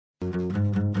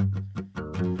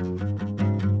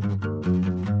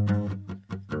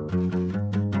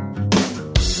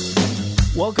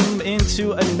Welcome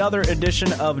into another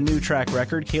edition of New Track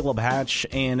Record. Caleb Hatch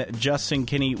and Justin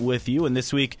Kinney with you. And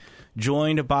this week,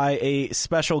 joined by a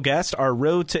special guest, our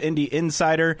Road to Indy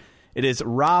insider. It is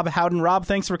Rob Howden. Rob,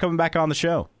 thanks for coming back on the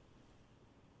show.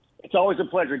 It's always a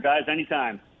pleasure, guys.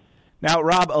 Anytime. Now,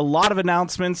 Rob, a lot of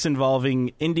announcements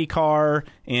involving IndyCar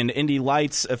and Indy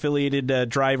Lights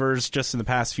affiliated drivers just in the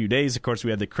past few days. Of course,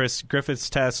 we had the Chris Griffiths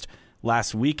test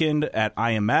last weekend at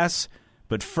IMS.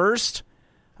 But first,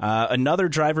 another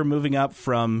driver moving up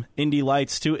from Indy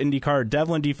Lights to IndyCar,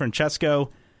 Devlin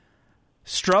DeFrancesco,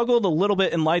 struggled a little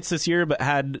bit in Lights this year, but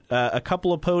had a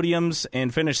couple of podiums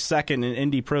and finished second in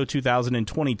Indy Pro 2000 in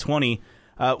 2020.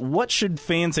 What should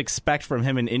fans expect from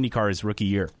him in IndyCar his rookie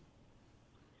year?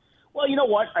 Well, you know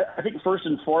what? I think first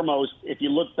and foremost, if you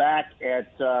look back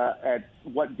at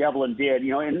what Devlin did,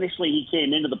 initially he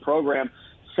came into the program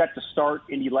set to start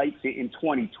Indy Lights in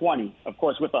 2020. Of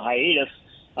course, with the hiatus,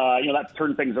 that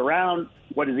turned things around.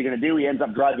 What is he going to do? He ends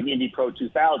up driving Indy Pro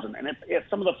 2000. And if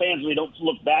some of the fans really don't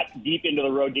look that deep into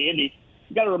the road to Indy,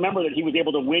 you got to remember that he was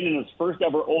able to win in his first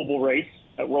ever oval race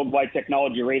at Worldwide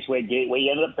Technology Raceway Gateway. He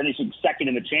ended up finishing second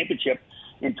in the championship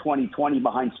in 2020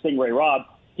 behind Stingray Robb.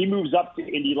 He moves up to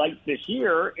Indy Lights this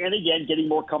year, and again, getting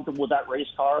more comfortable with that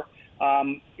race car.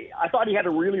 I thought he had a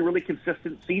really, really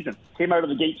consistent season. Came out of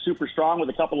the gate super strong with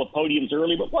a couple of podiums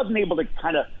early, but wasn't able to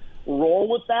kind of roll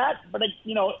with that. But,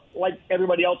 like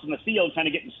everybody else in the field, kind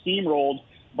of getting steamrolled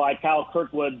by Kyle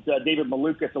Kirkwood, David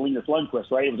Malukas, and Linus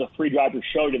Lundqvist, right? It was a three-driver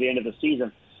show to the end of the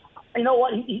season. You know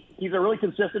what? He's a really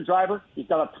consistent driver. He's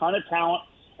got a ton of talent,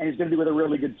 and he's going to be with a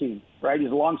really good team, right?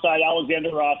 He's alongside Alexander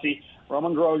Rossi,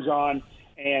 Roman Grosjean,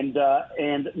 and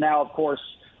now, of course,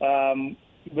 the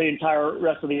entire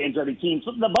rest of the Andretti team.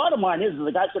 So the bottom line is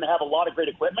the guy's going to have a lot of great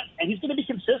equipment, and he's going to be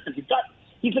consistent.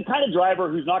 He's the kind of driver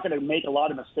who's not going to make a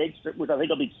lot of mistakes, which I think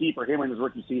will be key for him in his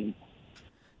rookie season.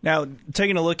 Now,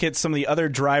 taking a look at some of the other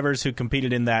drivers who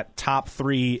competed in that top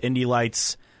three Indy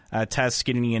Lights test,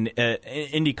 getting an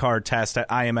IndyCar test at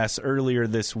IMS earlier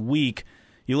this week,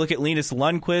 you look at Linus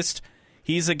Lundqvist.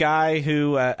 He's a guy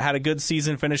who had a good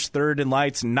season, finished third in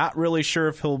Lights. Not really sure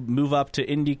if he'll move up to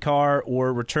IndyCar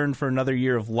or return for another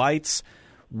year of Lights.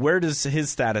 Where does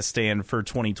his status stand for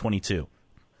 2022?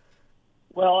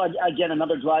 Well, again,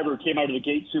 another driver who came out of the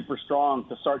gate super strong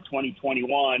to start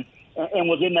 2021 and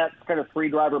was in that kind of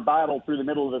three-driver battle through the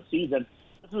middle of the season.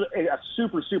 This is a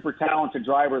super, super talented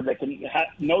driver that can,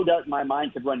 no doubt in my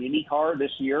mind, could run IndyCar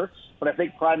this year. But I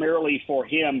think primarily for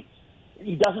him,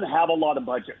 he doesn't have a lot of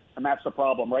budget, and that's the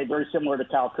problem, right? Very similar to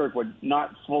Kyle Kirkwood,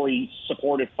 not fully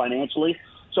supported financially.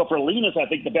 So for Linus, I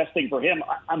think the best thing for him,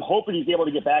 I'm hoping he's able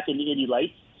to get back into Indy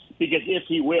Lights, because if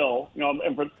he will,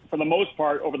 and for the most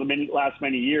part over the last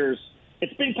many years,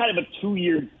 it's been kind of a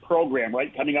 2-year program,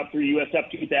 right? Coming up through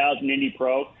USF 2000, Indy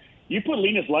Pro. You put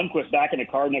Linus Lundqvist back in the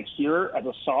car next year as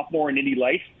a sophomore in Indy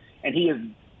Lights, and he is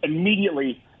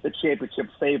immediately the championship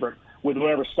favorite with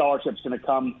whatever scholarship's going to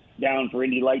come down for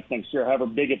Indy Lights next year, however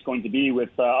big it's going to be with,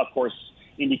 of course,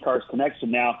 IndyCar's connection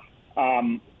now.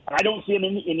 I don't see him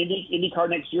in IndyCar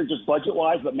next year just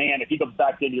budget-wise, but, man, if he goes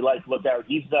back to Indy Lights, look out.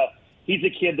 He's a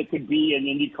kid that could be in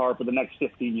IndyCar for the next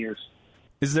 15 years.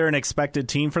 Is there an expected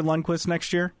team for Lundqvist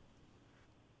next year?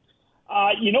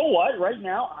 You know what? Right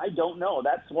now, I don't know.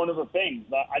 That's one of the things.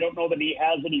 I don't know that he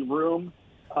has any room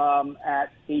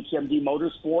at HMD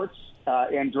Motorsports.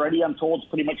 Andretti, I'm told, is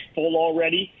pretty much full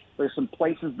already. There's some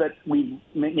places that we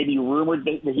maybe rumored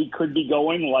that he could be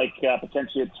going, like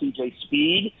potentially at TJ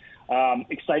Speed.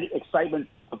 Excitement,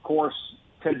 of course,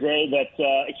 today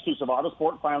that Exclusive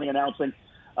Autosport finally announcing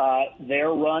their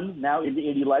run now into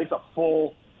Indy Lights, a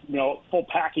full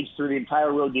package through the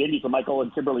entire road to Indy for Michael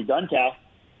and Kimberly Duncalf.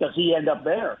 Does he end up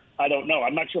there? I don't know.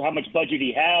 I'm not sure how much budget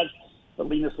he has, but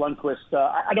Linus Lundqvist,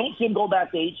 I don't see him go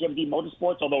back to HMD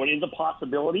Motorsports, although it is a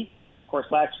possibility. Of course,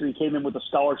 last year he came in with the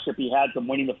scholarship he had from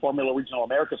winning the Formula Regional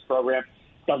Americas program.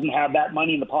 Doesn't have that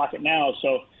money in the pocket now,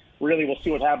 so really we'll see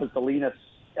what happens to Linus.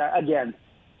 Again,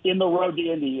 in the road to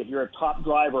Indy, if you're a top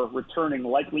driver returning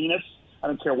like Linus, I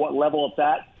don't care what level it's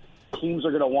at, teams are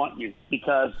going to want you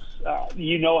because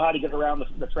you know how to get around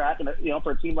the track. And,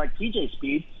 for a team like TJ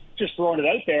Speed, just throwing it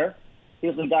out there,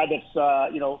 here's a guy that's,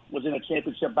 was in a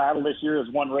championship battle this year,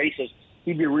 has won races.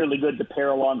 He'd be really good to pair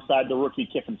alongside the rookie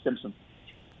Kiffin Simpson.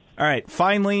 All right,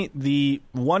 finally, the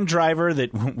one driver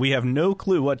that we have no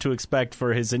clue what to expect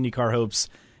for his IndyCar hopes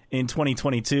in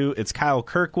 2022, it's Kyle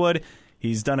Kirkwood.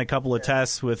 He's done a couple of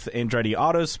tests with Andretti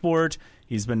Autosport.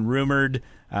 He's been rumored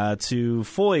to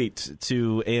Foyt,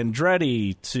 to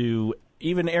Andretti, to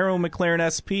even Arrow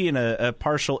McLaren SP in a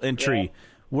partial entry. Yeah.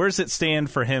 Where does it stand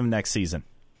for him next season?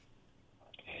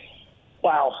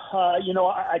 Wow.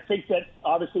 I think that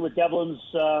obviously with Devlin's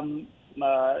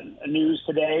news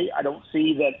today, I don't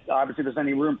see that obviously there's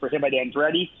any room for him at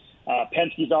Andretti.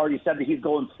 Penske's already said that he's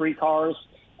going 3 cars.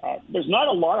 There's not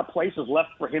a lot of places left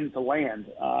for him to land.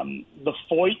 The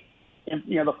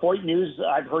Foyt news,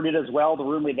 I've heard it as well, the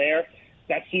rumor there.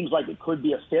 That seems like it could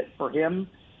be a fit for him.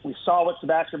 We saw what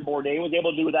Sebastian Bourdais was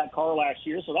able to do with that car last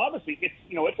year. So obviously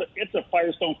it's a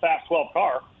Firestone Fast 12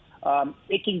 car.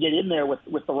 It can get in there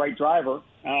with the right driver.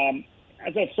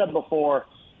 As I've said before,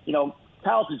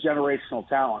 Kyle's a generational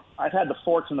talent. I've had the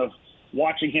fortune of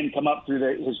watching him come up through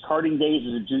his karting days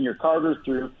as a junior karter,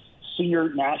 through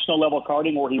senior national level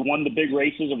karting where he won the big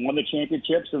races and won the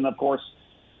championships. And of course,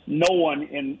 no one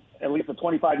in at least the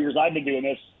 25 years I've been doing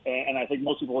this, and I think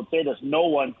most people would say this, no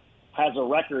one has a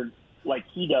record like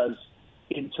he does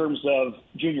in terms of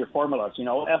junior formulas.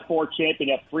 F4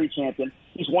 champion, F3 champion.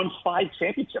 He's won 5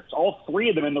 championships, all 3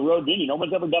 of them in the road to Indy. No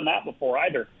one's ever done that before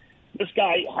either. This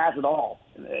guy has it all.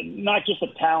 Not just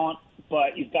the talent,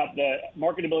 but he's got the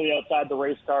marketability outside the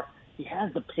race car. He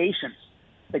has the patience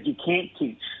that you can't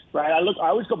teach, right? I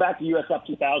always go back to USF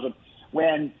 2000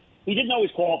 when he didn't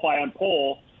always qualify on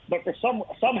pole, but for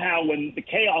somehow when the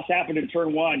chaos happened in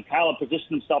turn 1, Kyle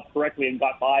positioned himself correctly and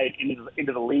got by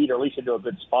into the lead, or at least into a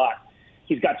good spot.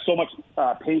 He's got so much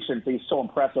patience. He's so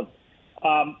impressive.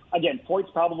 Again,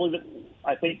 Foyt's probably,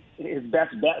 I think, his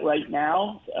best bet right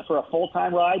now for a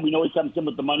full-time ride. We know he comes in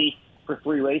with the money for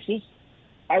 3 races.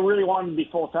 I really want him to be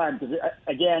full-time because,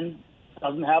 again,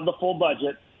 doesn't have the full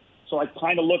budget. So I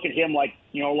kind of look at him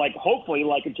hopefully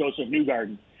like a Joseph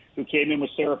Newgarden, who came in with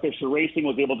Sarah Fisher Racing,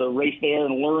 was able to race there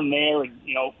and learn there and,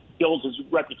 build his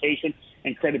reputation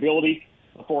and credibility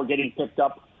before getting picked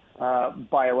up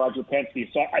by a Roger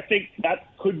Penske. So I think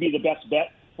that could be the best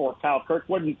bet for Kyle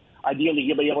Kirkwood. And ideally,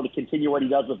 he'll be able to continue what he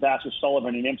does with Vasser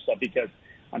Sullivan and IMSA, because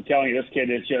I'm telling you, this kid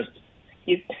is just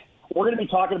we're going to be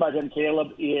talking about him,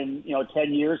 Caleb, in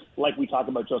 10 years like we talk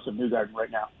about Joseph Newgarden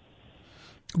right now.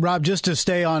 Rob, just to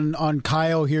stay on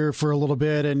Kyle here for a little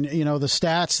bit, and the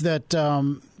stats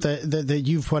that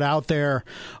you've put out there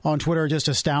on Twitter are just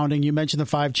astounding. You mentioned the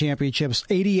 5 championships,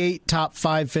 88 top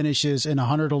 5 finishes in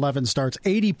 111 starts,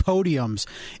 80 podiums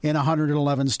in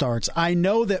 111 starts. I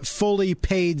know that fully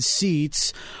paid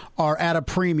seats are at a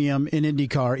premium in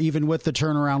IndyCar, even with the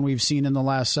turnaround we've seen in the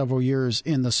last several years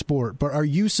in the sport. But are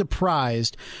you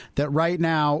surprised that right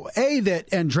now, A, that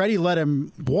Andretti let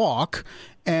him walk,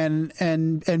 and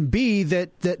B,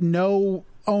 that no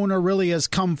owner really has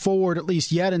come forward, at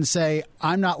least yet, and say,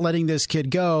 I'm not letting this kid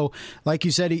go? Like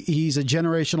you said, he's a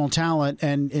generational talent,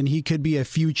 and he could be a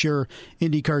future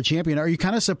IndyCar champion. Are you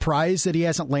kind of surprised that he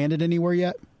hasn't landed anywhere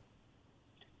yet?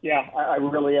 Yeah, I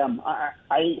really am.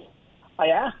 I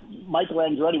asked Michael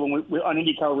Andretti when we on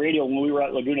IndyCar Radio when we were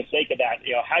at Laguna Seca that,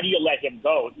 how do you let him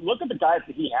go? Look at the guys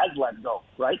that he has let go,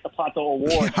 right? The Pato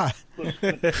Award,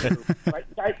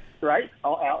 right?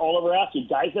 Oliver Askew,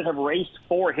 guys that have raced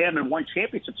for him and won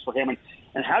championships for him,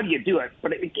 and how do you do it?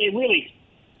 But it really,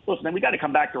 listen, we got to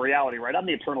come back to reality, right? I'm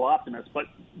the eternal optimist, but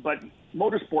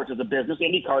motorsports is a business,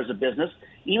 IndyCar is a business.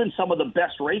 Even some of the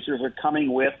best racers are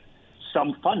coming with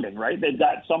some funding, right? They've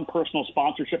got some personal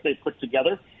sponsorship they've put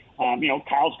together.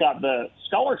 Kyle's got the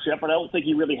scholarship, but I don't think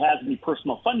he really has any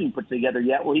personal funding put together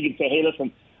yet where he can say, hey,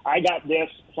 listen, I got this,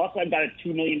 plus I've got a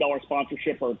 $2 million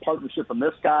sponsorship or a partnership from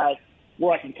this guy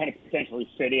where I can kind of potentially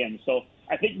fit in. So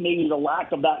I think maybe the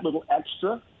lack of that little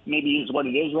extra maybe is what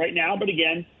it is right now. But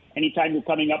again, anytime you're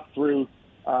coming up through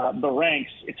the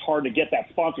ranks, it's hard to get that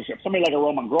sponsorship. Somebody like a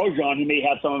Roman Grosjean, who may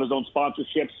have some of his own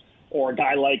sponsorships, or a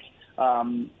guy like,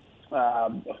 who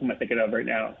am I thinking of right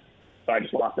now? So I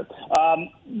just lost it.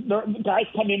 The guys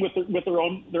come in with their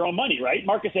own money, right?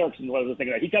 Marcus Ericsson was the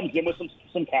thing. He comes in with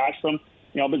some cash from,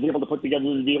 was able to put together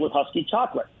the deal with Husky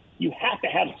Chocolate. You have to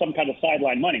have some kind of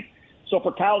sideline money. So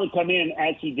for Kyle to come in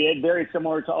as he did, very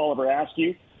similar to Oliver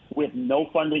Askew, with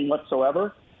no funding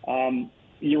whatsoever,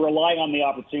 you rely on the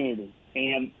opportunity,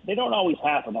 and they don't always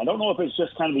happen. I don't know if it's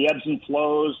just kind of the ebbs and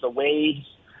flows, the waves,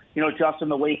 Justin,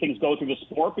 the way things go through the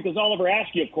sport. Because Oliver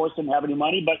Askew, of course, didn't have any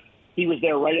money, but he was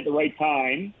there right at the right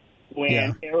time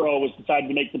when Arrow was decided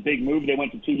to make the big move. They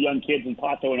went to 2 young kids in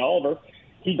Pato and Oliver.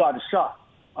 He got a shot.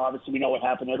 Obviously, we know what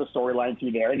happened there, the storyline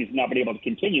through there, and he's not been able to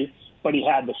continue, but he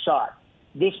had the shot.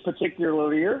 This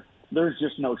particular year, there's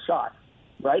just no shot,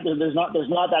 right? There's not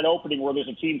that opening where there's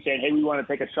a team saying, hey, we want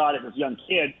to take a shot at this young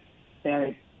kid.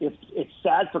 And it's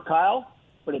sad for Kyle,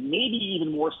 but it may be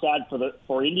even more sad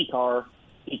for IndyCar,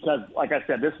 because, like I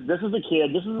said, this is a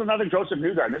kid. This is another Joseph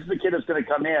Newgarden. This is a kid that's going to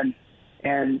come in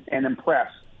and impress.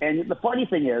 And the funny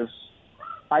thing is,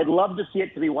 I'd love to see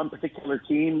it to be one particular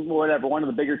team, whatever, one of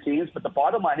the bigger teams. But the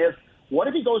bottom line is, What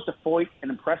if he goes to Foyt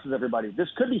and impresses everybody? This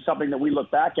could be something that we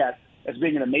look back at as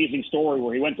being an amazing story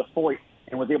where he went to Foyt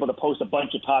and was able to post a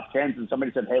bunch of top tens, and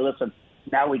somebody said, hey, listen,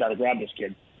 now we got to grab this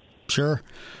kid. Sure.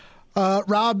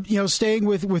 Rob, staying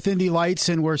with Indy Lights,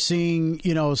 and we're seeing,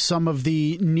 some of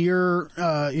the near,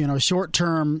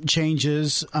 short-term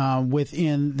changes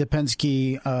within the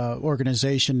Penske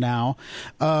organization now.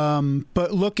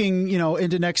 But looking,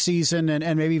 into next season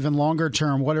and maybe even longer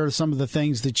term, what are some of the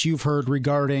things that you've heard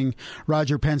regarding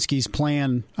Roger Penske's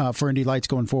plan for Indy Lights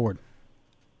going forward?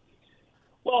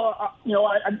 Well,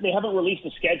 they haven't released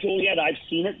the schedule yet. I've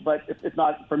seen it, but it's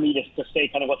not for me to say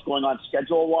kind of what's going on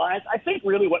schedule-wise. I think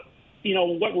really what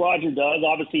Roger does,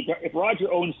 obviously, if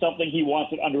Roger owns something, he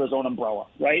wants it under his own umbrella,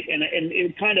 right? And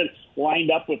it kind of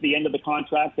lined up with the end of the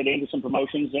contract that Anderson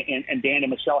Promotions and Dan and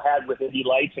Michelle had with Indy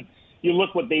Lights. And you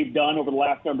look what they've done over the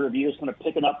last number of years, kind of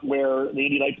picking up where the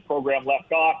Indy Lights program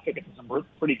left off, picking some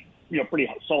pretty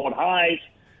solid highs,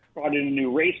 brought in a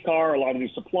new race car, a lot of new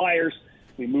suppliers.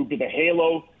 We moved to the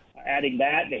Halo, adding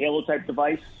the Halo-type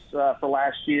device for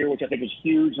last year, which I think is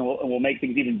huge and will make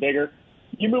things even bigger.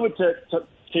 You move it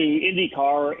to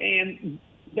IndyCar, and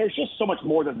there's just so much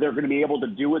more that they're going to be able to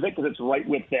do with it because it's right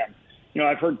with them.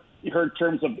 I've heard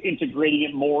terms of integrating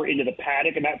it more into the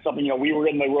paddock, and that's something, we were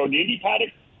in the Road Indy paddock.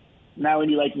 Now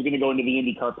Indy Lights is going to go into the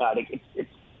IndyCar paddock.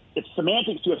 It's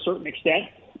semantics to a certain extent,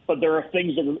 but there are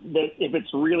things that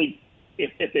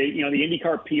if the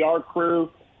IndyCar PR crew,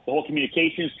 the whole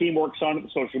communications team works on it, the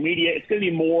social media, it's going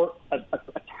to be more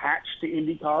attached to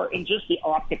IndyCar, and just the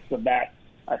optics of that,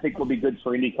 I think, will be good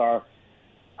for IndyCar.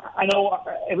 I know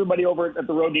everybody over at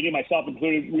the Road Indy, myself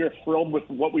included, we were thrilled with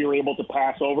what we were able to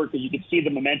pass over because you could see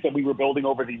the momentum we were building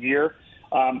over the year.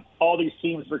 All these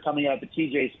teams were coming out, the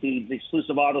TJ Speeds, the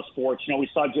Exclusive Auto Sports. We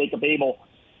saw Jacob Abel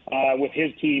with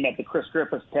his team at the Chris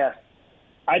Griffiths test.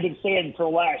 I've been saying for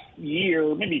the last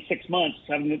year, maybe 6 months,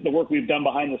 having the work we've done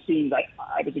behind the scenes,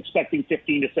 I was expecting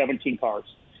 15 to 17 cars.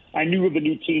 I knew of the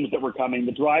new teams that were coming,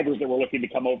 the drivers that were looking to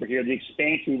come over here, the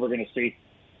expansion we were going to see.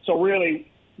 So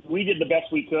really, we did the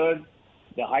best we could.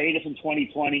 The hiatus in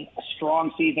 2020, a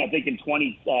strong season, I think, in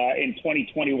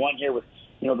 2021 here with,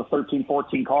 the 13,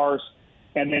 14 cars,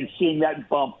 and then seeing that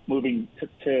bump moving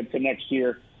to next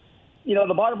year.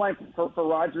 The bottom line for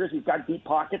Roger is he's got deep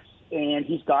pockets, and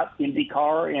he's got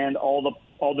IndyCar and all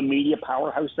the media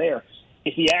powerhouse there.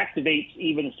 If he activates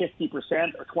even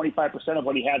 50% or 25% of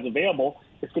what he has available,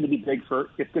 it's going to be big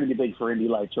for Indy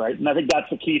Lights, right? And I think that's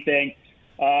the key thing.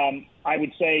 I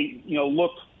would say,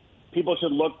 people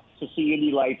should look to see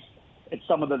Indy Lights at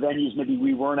some of the venues maybe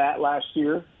we weren't at last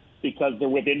year because they're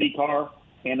with IndyCar,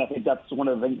 and I think that's one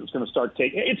of the things that's going to start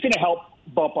taking. It's going to help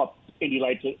bump up Indy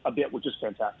Lights a bit, which is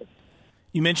fantastic.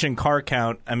 You mentioned car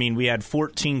count. I mean, we had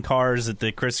 14 cars at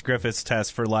the Chris Griffiths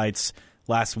test for Lights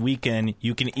last weekend.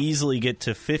 You can easily get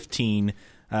to 15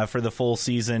 for the full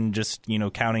season, just,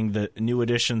 counting the new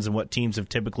additions and what teams have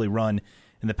typically run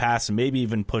in the past, and maybe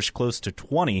even push close to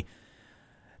 20.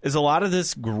 Is a lot of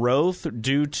this growth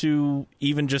due to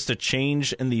even just a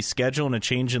change in the schedule and a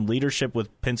change in leadership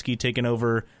with Penske taking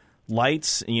over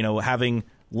Lights, having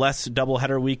less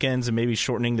doubleheader weekends and maybe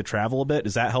shortening the travel a bit?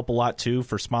 Does that help a lot, too,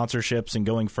 for sponsorships and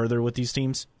going further with these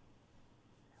teams?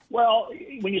 Well,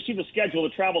 when you see the schedule, the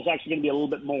travel is actually going to be a little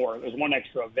bit more. There's one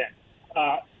extra event.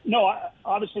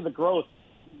 Obviously the growth,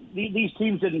 these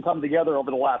teams didn't come together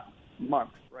over the last month,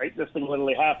 right? This thing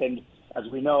literally happened, as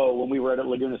we know, when we were at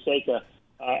Laguna Seca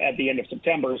at the end of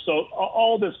September. So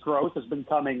all this growth has been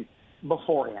coming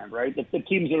beforehand, right? The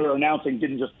teams that are announcing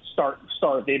didn't just start.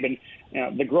 They've been,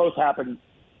 the growth happened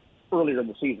earlier in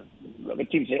the season. The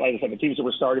teams, like I said, the teams that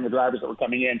were starting, the drivers that were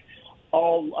coming in,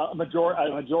 a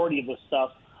majority of this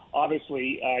stuff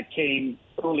obviously came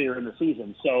earlier in the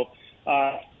season. So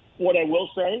what I will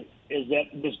say is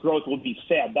that this growth will be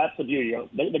fed. That's the beauty.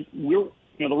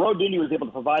 The Road to Indy was able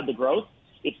to provide the growth.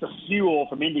 It's the fuel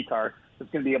from IndyCar that's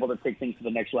going to be able to take things to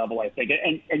the next level, I think.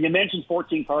 And you mentioned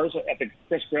 14 cars at the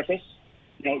Chris Griffiths.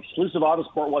 Exclusive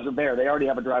Autosport wasn't there. They already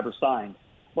have a driver signed.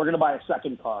 We're going to buy a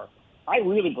second car. I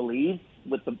really believe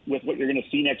with what you're going to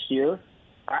see next year,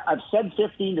 I've said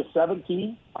 15 to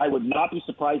 17. I would not be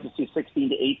surprised to see 16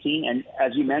 to 18. And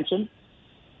as you mentioned,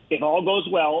 if all goes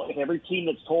well, if every team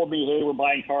that's told me, hey, we're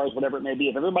buying cars, whatever it may be,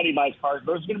 if everybody buys cars,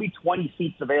 there's going to be 20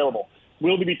 seats available.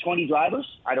 Will there be 20 drivers?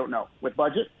 I don't know with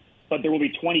budget, but there will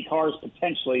be 20 cars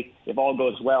potentially, if all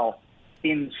goes well,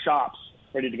 in shops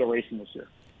ready to go racing this year.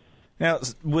 Now,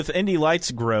 with Indy Lights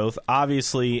growth,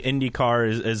 obviously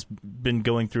IndyCar has been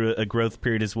going through a growth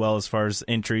period as well as far as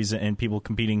entries and people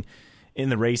competing in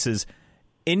the races.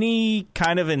 Any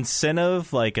kind of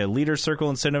incentive, like a leader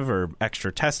circle incentive or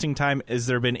extra testing time, has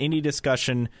there been any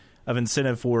discussion of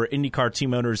incentive for IndyCar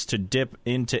team owners to dip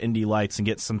into Indy Lights and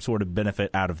get some sort of benefit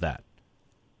out of that?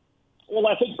 Well,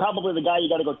 I think probably the guy you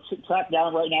got to go track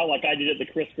down right now, like I did at the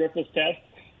Chris Griffiths test,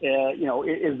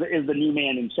 is the new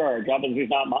man in charge. Obviously,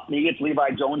 it's not me. It's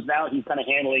Levi Jones now. He's kind of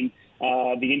handling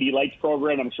the Indy Lights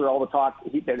program. I'm sure all the talk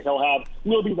that he'll have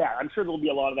will be that. I'm sure there'll be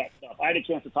a lot of that stuff. I had a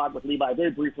chance to talk with Levi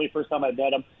very briefly, first time I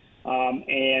met him.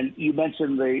 And you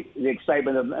mentioned the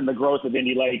excitement and the growth of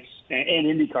Indy Lights and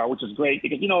IndyCar, which is great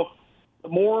because,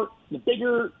 the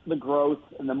bigger the growth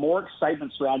and the more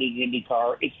excitement surrounding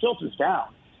IndyCar, it filters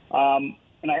down.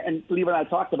 And Levi and I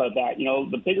talked about that.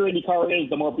 The bigger IndyCar is,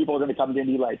 the more people are going to come to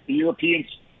Indy Lights. The Europeans,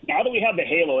 now that we have the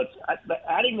Halo,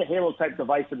 adding the Halo type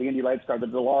device to the Indy Lights car, the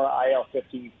Dallara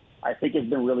IL-15, I think has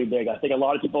been really big. I think a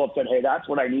lot of people have said, hey, that's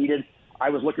what I needed. I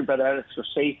was looking for that extra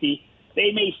safety.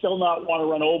 They may still not want to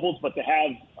run ovals, but to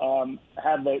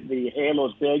have the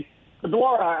Halos big. The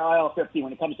Dallara IL-15,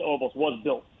 when it comes to ovals, was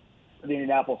built for the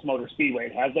Indianapolis Motor Speedway.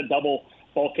 It has the double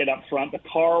bulkhead up front. The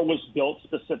car was built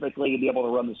specifically to be able to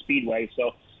run the Speedway.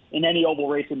 So in any oval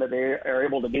racing that they are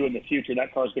able to do in the future,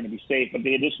 that car is going to be safe. But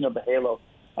the addition of the Halo,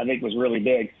 I think, was really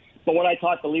big. But what I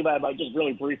talked to Levi about just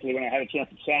really briefly when I had a chance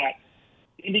to chat,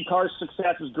 IndyCar's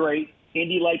success is great.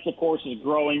 Indy Lights, of course, is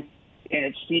growing. And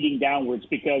it's feeding downwards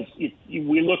because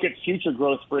we look at future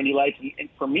growth for Indy Lights. And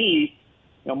for me,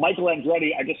 Michael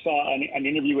Andretti, I just saw an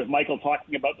interview with Michael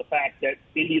talking about the fact that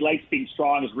Indy Lights being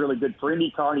strong is really good for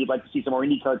IndyCar, and he'd like to see some more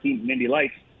IndyCar teams in Indy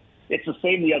Lights. It's the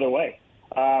same the other way.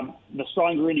 The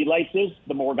stronger Indy Lights is,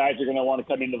 the more guys are going to want to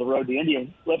come into the road to Indy.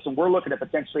 And listen, we're looking at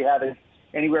potentially having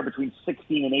anywhere between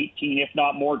 16 and 18, if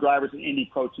not more, drivers in Indy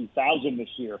Pro 2000 this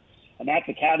year. And that's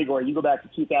a category. You go back to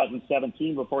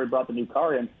 2017 before we brought the new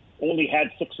car in, only had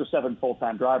 6 or 7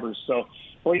 full-time drivers. So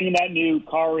bringing that new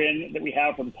car in that we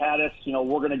have from Tatis,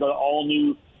 we're going to go to all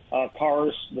new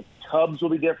cars. The tubs will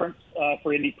be different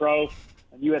for Indy Pro.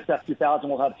 And USF 2000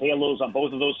 will have Halos on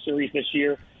both of those series this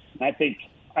year. And I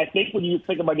think when you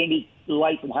think about Indy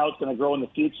Lights and how it's going to grow in the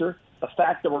future, the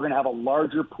fact that we're going to have a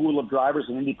larger pool of drivers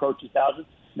in Indy Pro 2000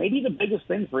 may be the biggest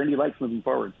thing for Indy Lights moving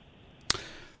forward.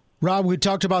 Rob, we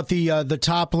talked about the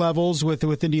top levels with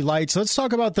Indy Lights. Let's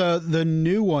talk about the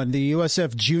new one, the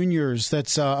USF Juniors.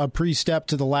 That's a pre-step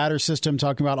to the ladder system,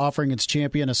 talking about offering its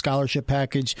champion a scholarship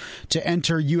package to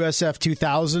enter USF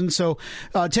 2000. So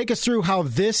take us through how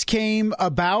this came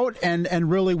about and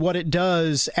really what it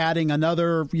does, adding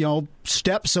another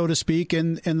step, so to speak,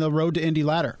 in the road to Indy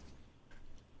ladder.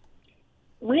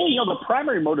 Really, the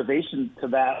primary motivation to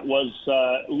that was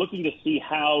looking to see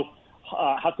how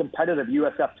competitive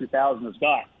USF 2000 has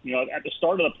got. At the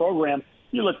start of the program,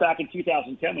 you look back in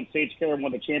 2010 when Sage Karam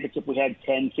won the championship, we had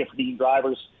 10, 15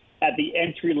 drivers at the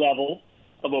entry level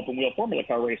of open-wheel Formula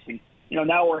Car racing.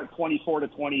 Now we're at 24 to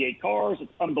 28 cars.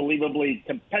 It's unbelievably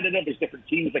competitive. There's different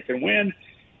teams that can win.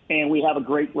 And we have a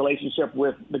great relationship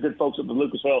with the good folks at the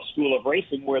Lucas Oil School of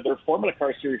Racing, where their Formula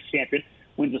Car Series champion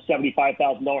wins a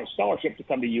 $75,000 scholarship to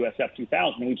come to USF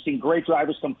 2000. And we've seen great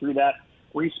drivers come through that.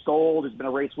 Reese Gold has been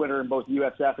a race winner in both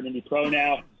USF and Indy Pro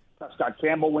now. Scott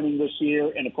Campbell winning this year,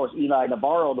 and of course Eli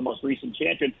Navarro, the most recent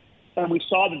champion. And we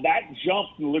saw that jump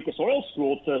from the Lucas Oil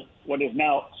School to what is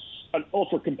now an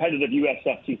ultra-competitive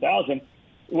USF 2000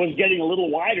 was getting a little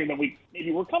wider than we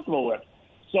maybe were comfortable with.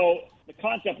 So the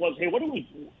concept was, hey,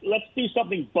 let's do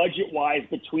something budget-wise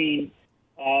between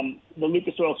the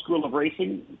Lucas Oil School of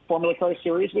Racing Formula Car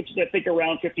Series, which is I think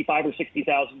around $55,000 or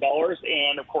 $60,000,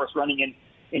 and of course running in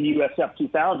USF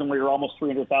 2000, where you're almost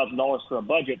 $300,000 for a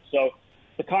budget. So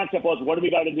the concept was, what do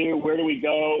we got to do? Where do we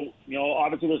go?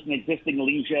 Obviously there's an existing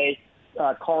Ligier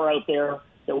car out there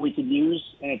that we can use.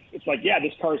 And it's like, yeah,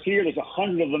 this car's here. There's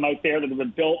 100 of them out there that have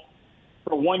been built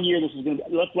for 1 year. This is going to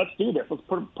let's do this. Let's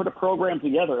put a program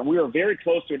together. And we are very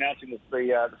close to announcing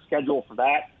the schedule for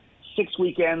that. 6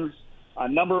 weekends,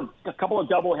 a couple of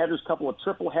double headers, a couple of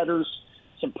triple headers,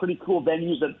 some pretty cool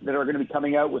venues that are going to be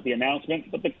coming out with the announcement.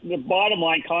 But the bottom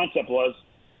line concept was,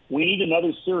 we need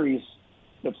another series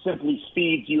that simply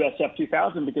feeds USF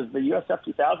 2000, because the USF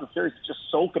 2000 series is just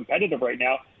so competitive right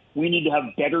now. We need to have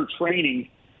better training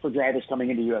for drivers coming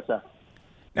into USF.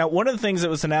 Now, one of the things that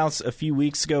was announced a few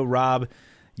weeks ago, Rob,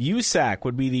 USAC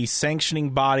would be the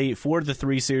sanctioning body for the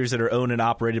 3 series that are owned and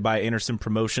operated by Anderson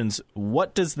Promotions.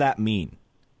 What does that mean?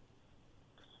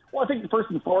 Well, I think first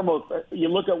and foremost, you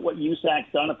look at what USAC's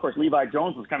done. Of course, Levi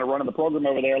Jones was kind of running the program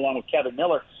over there along with Kevin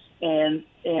Miller, and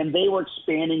they were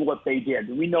expanding what they did.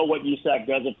 And we know what USAC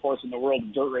does, of course, in the world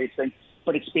of dirt racing,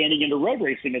 but expanding into road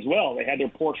racing as well. They had their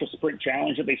Porsche Sprint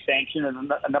Challenge that they sanctioned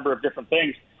and a number of different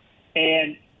things.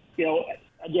 And,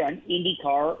 again,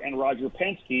 IndyCar and Roger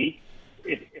Penske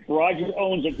if Roger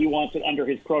owns it, he wants it under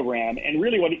his program. And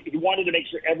really what he wanted to make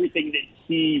sure everything that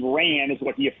he ran is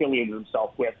what he affiliated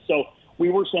himself with. So we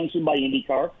were sanctioned by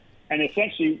IndyCar. And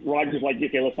essentially, Roger's like,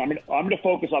 okay, listen, I'm going to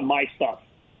focus on my stuff.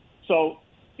 So,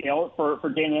 for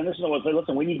Dan Anderson, I was like,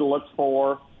 listen, we need to look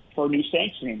for new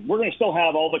sanctioning. We're going to still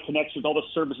have all the connections, all the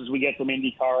services we get from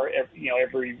IndyCar,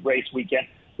 every race weekend,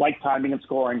 like timing and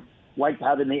scoring, like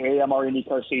having the AMR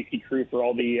IndyCar safety crew for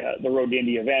all the Road to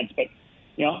Indy events. But,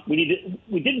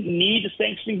 we didn't need a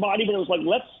sanctioning body, but it was like,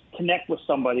 let's connect with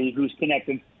somebody who's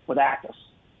connected with ACUS.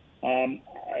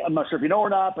 I'm not sure if you know or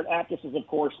not, but ACUS is, of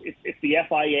course, it's the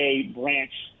FIA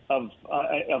branch of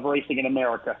racing in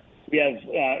America. We have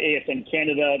ASN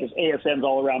Canada. There's ASNs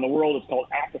all around the world. It's called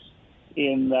ACUS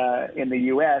in the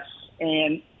U.S.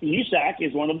 And USAC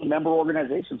is one of the member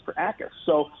organizations for ACUS.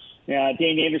 So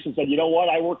Dane Anderson said, you know what?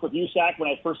 I worked with USAC when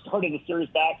I first started the series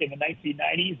back in the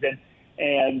 1990s,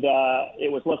 and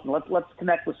it was, listen, let's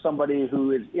connect with somebody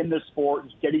who is in this sport,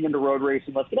 who's getting into road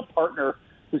racing. Let's get a partner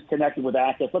who's connected with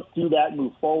ACUS. Let's do that and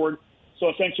move forward. So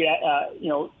essentially,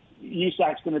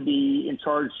 USAC's going to be in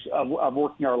charge of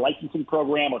working our licensing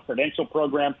program, our credential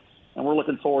program, and we're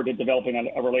looking forward to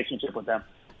developing a relationship with them.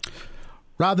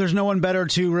 Rob, there's no one better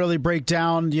to really break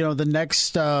down, the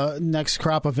next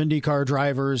crop of IndyCar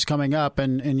drivers coming up,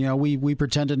 and we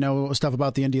pretend to know stuff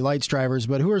about the Indy Lights drivers,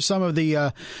 but who are some of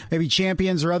the maybe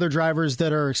champions or other drivers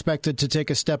that are expected to take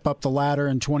a step up the ladder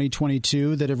in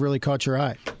 2022 that have really caught your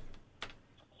eye?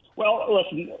 Well,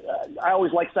 listen, I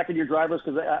always like second-year drivers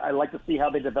because I like to see how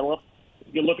they develop.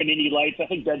 If you look at Indy Lights, I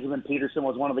think Benjamin Peterson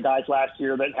was one of the guys last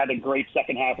year that had a great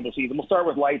second half of the season. We'll start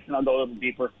with Lights, and I'll go a little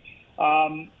deeper.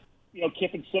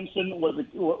 Kiffin Simpson was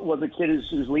a kid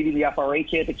who's leading the FRA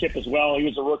championship as well. He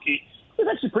was a rookie. He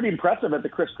was actually pretty impressive at the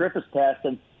Chris Griffiths test.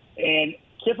 And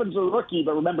Kiffin's a rookie,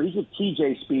 but remember, he's with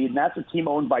TJ Speed, and that's a team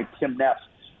owned by Tim Neff,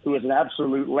 who is an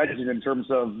absolute legend in terms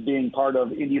of being part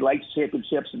of Indy Lights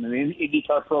championships and an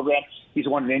IndyCar program. He's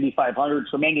won an Indy 500,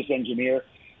 tremendous engineer.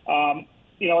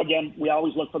 Again, we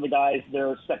always look for the guys,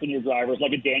 they're second-year drivers,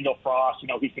 like a Daniel Frost.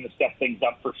 He's going to step things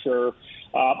up for sure.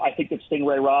 I think that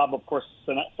Stingray Robb, of course,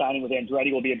 signing with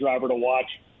Andretti will be a driver to watch.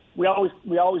 We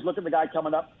always look at the guy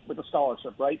coming up with a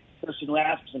scholarship, right? Christian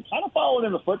Rasmussen, kind of following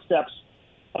in the footsteps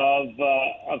of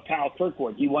Kyle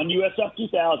Kirkwood. He won USF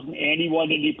 2000 and he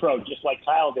won Indy Pro, just like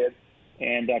Kyle did.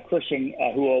 And Christian,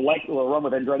 who will run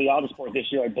with Andretti Autosport this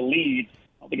year, I believe.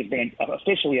 I don't think it's been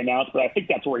officially announced, but I think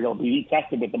that's where he'll be. He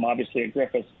tested with them, obviously, at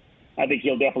Griffiths. I think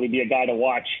he'll definitely be a guy to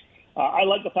watch. I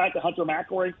like the fact that Hunter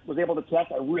McElroy was able to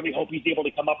test. I really hope he's able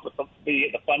to come up with the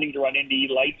funding to run Indy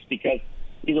Lights because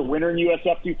he's a winner in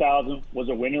USF 2000, was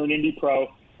a winner in Indy Pro.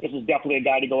 This is definitely a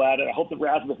guy to go at it. I hope that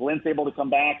Rasmus Lind's able to come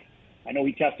back. I know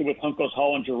he tested with Juncos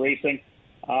Hollinger Racing.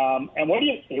 And what do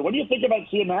you think about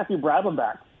seeing Matthew Bradlin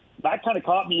back? That kind of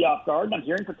caught me off guard, and I'm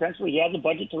hearing potentially he has a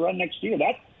budget to run next year.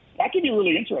 That could be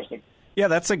really interesting. Yeah,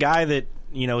 that's a guy that,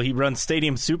 he runs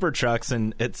Stadium Super Trucks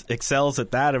and excels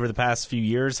at that over the past few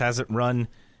years. Hasn't run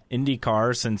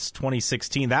IndyCar since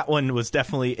 2016. That one was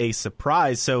definitely a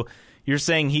surprise. So you're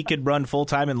saying he could run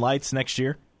full-time in Lights next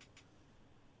year?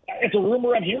 It's a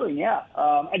rumor I'm hearing, yeah.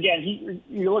 Again,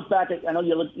 you look back at, I know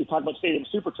you talk about Stadium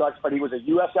Super Trucks, but he was a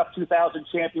USF 2000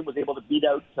 champion, was able to beat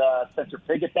out Spencer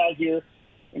Pigot that year.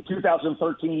 In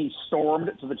 2013, he stormed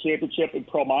to the championship in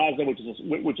Pro Mazda, which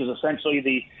is essentially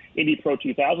the Indy Pro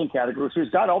 2000 category. So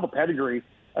he's got all the pedigree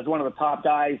as one of the top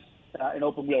guys in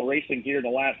open wheel racing here in the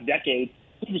last decade.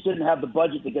 He just didn't have the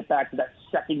budget to get back to that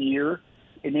second year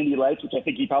in Indy Lights, which I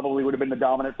think he probably would have been the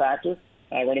dominant factor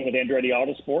running with Andretti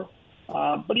Autosport.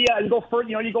 But yeah, you go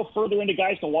further into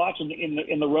guys to watch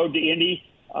in the road to Indy.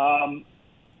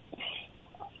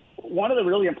 One of the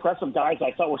really impressive guys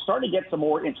I thought, we're starting to get some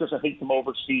more interest, I think, from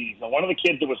overseas. And one of the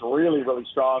kids that was really, really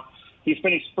strong, he's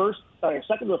finished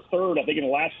second or third, I think, in the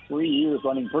last 3 years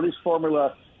running British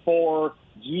Formula 4,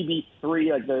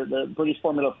 GB3, like the British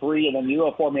Formula 3, and then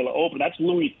Euro Formula Open. That's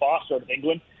Louis Foster of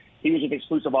England. He was with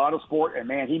Exclusive Autosport, and,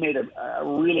 man, he made a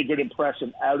really good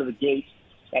impression out of the gate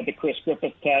at the Chris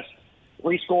Griffith test.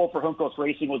 Reese Gold for Juncos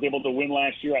Racing was able to win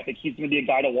last year. I think he's going to be a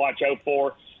guy to watch out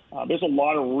for. There's a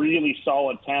lot of really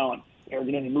solid talent that are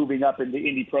going to be moving up into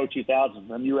Indy Pro 2000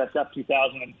 and USF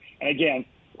 2000. And again,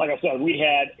 like I said, we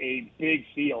had a big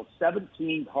field,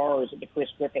 17 cars at the Chris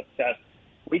Griffith test.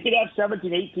 We could have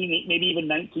 17, 18, maybe even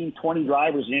 19, 20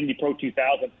 drivers in Indy Pro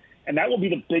 2000. And that will be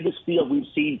the biggest field we've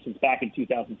seen since back in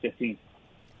 2015.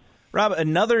 Rob,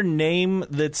 another name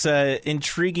that's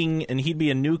intriguing, and he'd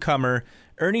be a newcomer,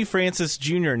 Ernie Francis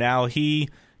Jr. Now, he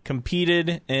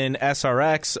competed in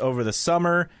SRX over the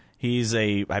summer. He's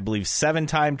I believe,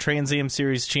 7-time Trans Am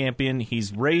Series champion.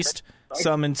 He's raced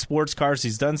some in sports cars.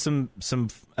 He's done some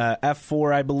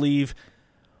F4, I believe.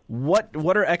 What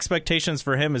are expectations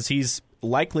for him as he's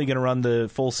likely going to run the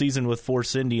full season with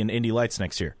Force Indy and Indy Lights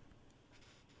next year?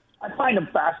 I find him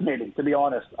fascinating, to be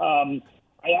honest. I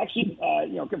actually,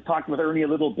 talked with Ernie a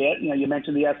little bit. You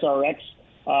mentioned the SRX,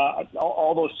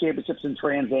 all those championships in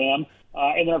Trans Am.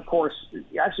 And then, of course,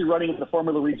 actually running in the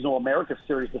Formula Regional America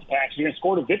Series this past year and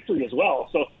scored a victory as well.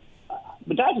 So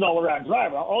the guy's an all-around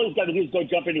driver. All he's got to do is go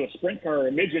jump into a sprint car or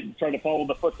a midget and try to follow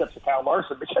the footsteps of Kyle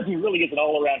Larson, because he really is an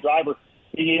all-around driver,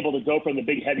 being able to go from the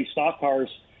big, heavy stock cars,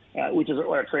 which is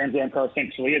what a Trans Am car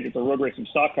essentially is. It's a road racing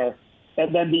stock car.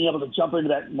 And then being able to jump into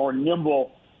that more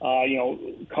nimble,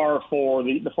 car for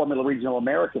the Formula Regional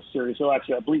America Series. He'll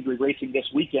actually, I believe, be racing this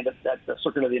weekend at the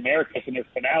Circuit of the Americas in their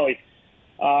finale.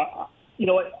 Out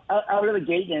of the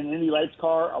gate in an Indy Lights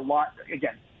car, a lot.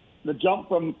 Again, the jump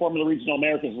from Formula Regional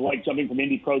Americas is like jumping from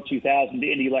Indy Pro 2000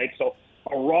 to Indy Lights. So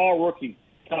a raw rookie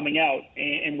coming out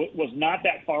and was not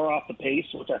that far off the pace,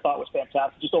 which I thought was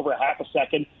fantastic. Just over a half a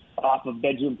second off of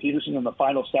Benjamin Peterson in the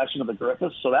final session of the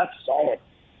Griffiths. So that's solid.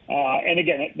 And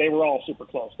again, they were all super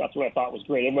close. That's what I thought was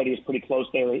great. Everybody was pretty close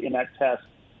there in that test.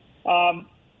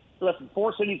 Listen,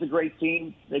 Force Indy's a great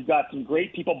team. They've got some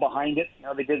great people behind it.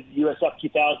 They did USF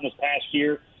 2000 this past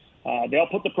year. They'll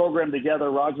put the program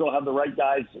together. Roger will have the right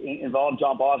guys involved.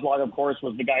 John Boslog, of course,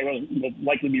 was the guy who will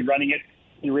likely be running it.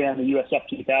 He ran the USF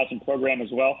 2000 program as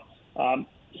well.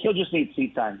 He'll just need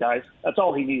seat time, guys. That's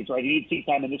all he needs, right? He needs seat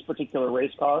time in this particular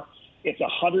race car. It's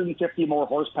 150 more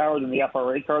horsepower than the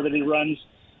FRA car that he runs.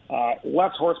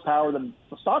 Less horsepower than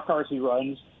the stock cars he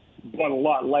runs, but a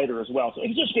lot lighter as well. So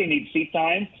he's just going to need seat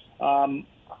time.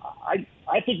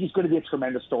 I think he's going to be a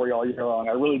tremendous story all year long.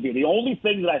 I really do. The only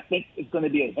thing that I think is going to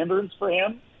be a hindrance for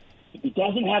him, if he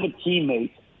doesn't have a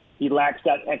teammate, he lacks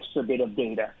that extra bit of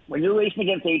data. When you're racing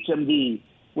against HMD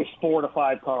with 4 to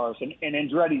 5 cars and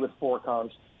Andretti with 4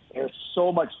 cars, there's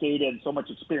so much data and so much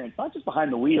experience, not just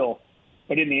behind the wheel,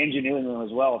 but in the engineering room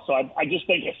as well. So I just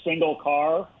think a single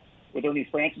car with Ernie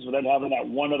Francis, without having that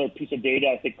one other piece of data,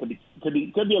 I think could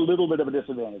be a little bit of a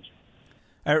disadvantage.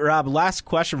 All right, Rob, last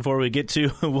question before we get to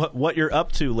what you're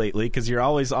up to lately, because you're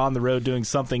always on the road doing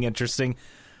something interesting.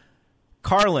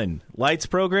 Carlin, Lights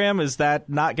program, is that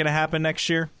not going to happen next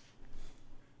year?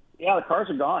 Yeah, the cars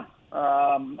are gone.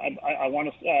 I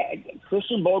want to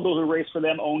Christian Bogle, who raced for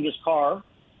them, owned his car.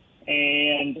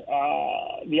 And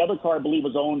the other car, I believe,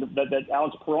 was owned, that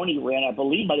Alex Peroni ran, I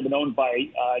believe might have been owned by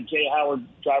Jay Howard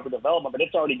Driver Development, but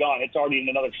it's already gone. It's already in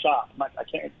another shop. I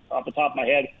can't, off the top of my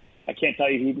head, I can't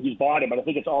tell you who's bought it, but I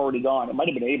think it's already gone. It might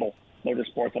have been Able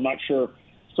Motorsports. I'm not sure.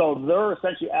 So they're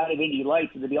essentially out of Indy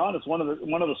Lights. And to be honest, one of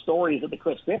the stories at the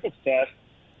Chris Griffiths test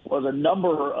was a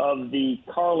number of the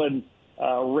Carlin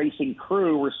racing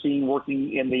crew were seen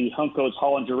working in the Hunko's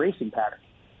Hollinger racing paddock.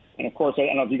 And of course, I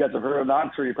don't know if you guys have heard of it.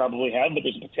 I'm sure you probably have, but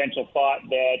there's a potential thought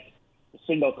that the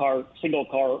single car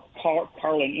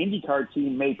Carlin IndyCar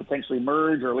team may potentially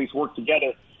merge or at least work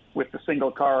together with the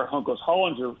single car Hunko's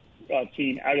Hollinger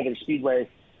team out of their Speedway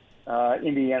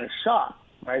Indiana shop.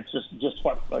 Right, it's just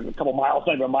what, like a couple miles,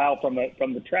 not even a mile from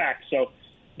the track. So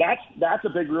that's a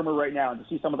big rumor right now. And to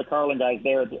see some of the Carlin guys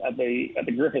there at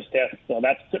the Griffiths test, so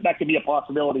that could be a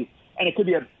possibility, and it could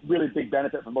be a really big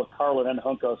benefit for both Carlin and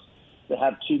Hunko's to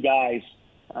have two guys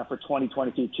for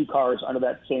 2022, 2 cars under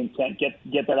that same tent,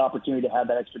 get that opportunity to have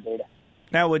that extra data.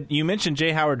 Now, you mentioned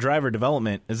Jay Howard Driver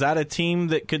Development. Is that a team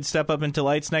that could step up into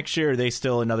Lights next year, or are they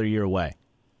still another year away?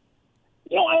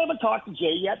 I haven't talked to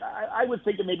Jay yet. I would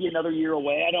think it may be another year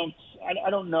away. I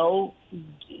don't know.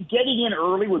 Getting in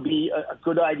early would be a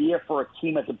good idea for a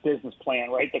team as a business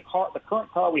plan, right? The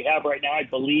current car we have right now, I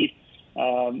believe,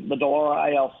 the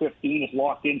Dallara IL-15 is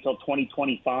locked in until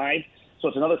 2025. So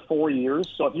it's another 4 years.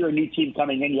 So if you're a new team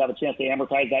coming in, you have a chance to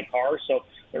amortize that car. So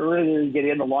the earlier you get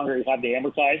in, the longer you have to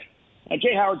amortize. And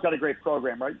Jay Howard's got a great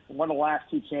program, right? Won the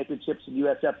last 2 championships in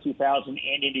USF 2000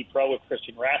 and Indy Pro with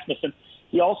Christian Rasmussen.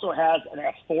 He also has an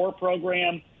F4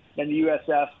 program, then the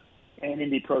USF and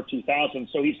Indy Pro 2000.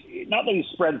 So he's not that he's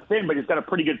spread thin, but he's got a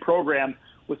pretty good program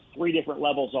with 3 different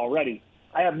levels already.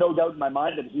 I have no doubt in my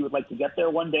mind that he would like to get there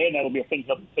one day, and that'll be a thing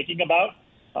he'll be thinking about.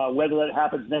 Whether that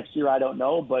happens next year, I don't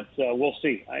know, but we'll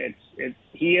see.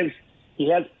 He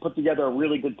has put together a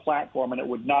really good platform, and it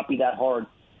would not be that hard.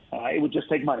 It would just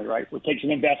take money, right? It would take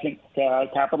some investment,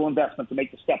 capital investment to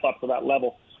make the step up to that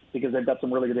level, because they've got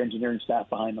some really good engineering staff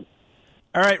behind them.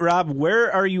 All right, Rob, where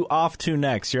are you off to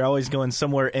next? You're always going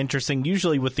somewhere interesting,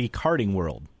 usually with the karting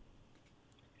world.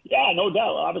 Yeah, no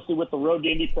doubt. Obviously, with the Road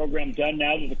to Indy program done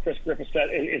now that the Chris Griffiths set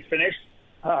is finished,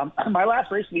 my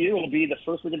last race of the year will be the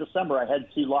first week of December. I head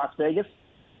to Las Vegas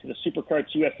to the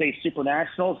SuperKarts USA Super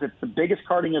Nationals. It's the biggest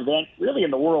karting event really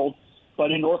in the world,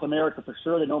 but in North America for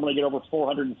sure. They normally get over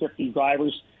 450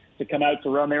 drivers to come out to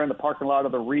run there in the parking lot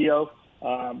of the Rio.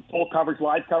 Full coverage,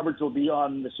 live coverage will be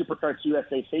on the SuperKarts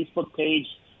USA Facebook page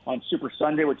on Super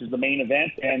Sunday, which is the main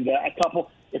event. And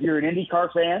if you're an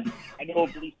IndyCar fan, I know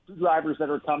of at least 2 drivers that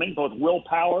are coming, both Will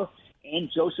Power and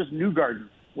Joseph Newgarden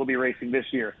will be racing this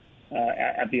year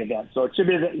at the event. So it should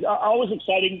be always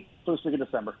exciting first week of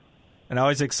December. And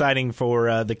always exciting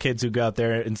for the kids who go out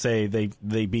there and say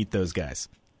they beat those guys.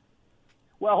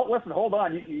 Well, listen, hold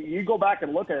on. You go back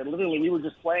and look at it. Literally, we were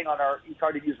just playing on our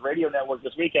eCar2U's radio network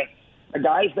this weekend. The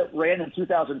guys that ran in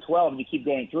 2012, and you keep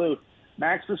going through,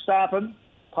 Max Verstappen,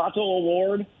 Pato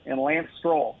O'Ward, and Lance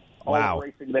Stroll. All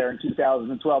racing there in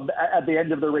 2012 at the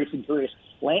end of their racing careers.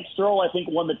 Lance Stroll, I think,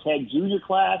 won the TEG Junior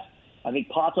class. I think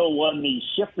Pato won the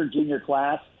Shifter Junior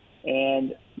class.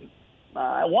 And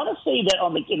I want to say that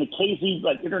in the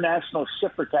KZ international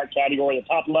shifter category, the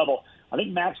top level, I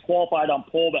think Max qualified on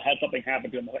pole, but had something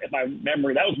happen to him. If my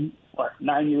memory, that was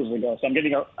 9 years ago. So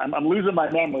I'm losing my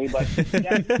memory. But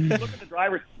yeah, look at the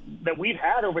drivers that we've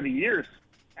had over the years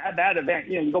at that event.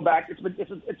 You go back. It's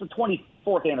the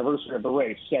 24th anniversary of the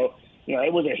race. So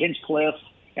it was a Hinchcliffe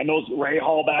and those Ray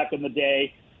Hall back in the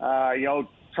day.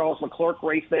 Charles Leclerc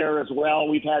raced there as well.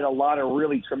 We've had a lot of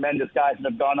really tremendous guys that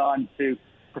have gone on to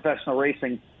professional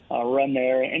racing run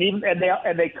there, and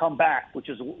they come back, which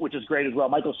is great as well.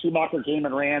 Michael Schumacher came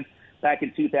and ran back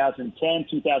in 2010,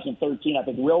 2013. I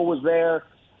think Will was there.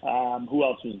 Who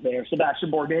else was there?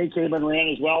 Sebastian Bourdais came and ran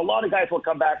as well. A lot of guys will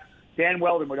come back. Dan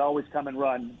Weldon would always come and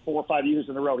run 4 or 5 years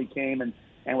in a row. He came and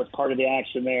was part of the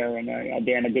action there. And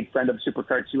Dan, a good friend of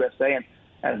SuperKarts USA, and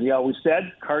as he always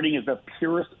said, karting is the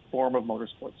purest form of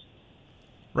motorsports.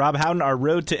 Rob Howden, our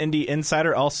Road to Indy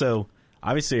insider, also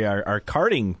obviously our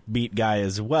karting beat guy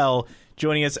as well,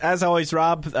 joining us. As always,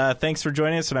 Rob, thanks for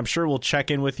joining us, and I'm sure we'll check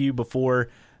in with you before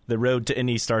the Road to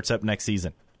Indy starts up next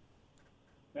season.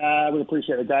 I would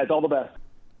appreciate it, guys. All the best.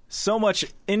 So much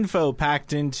info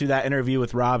packed into that interview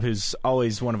with Rob, who's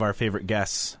always one of our favorite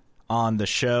guests on the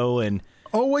show. And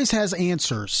always has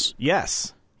answers.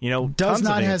 Yes. Does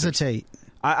not hesitate.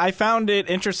 I found it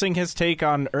interesting, his take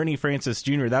on Ernie Francis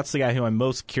Jr. That's the guy who I'm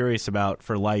most curious about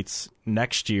for lights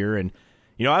next year. And,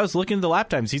 I was looking at the lap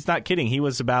times. He's not kidding. He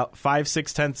was about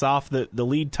 5-6 tenths off the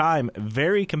lead time.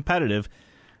 Very competitive.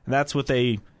 And that's with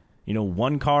a,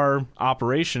 one-car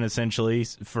operation, essentially,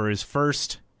 for his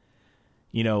first,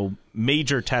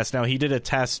 major test. Now, he did a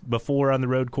test before on the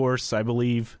road course, I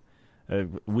believe, a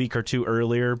week or 2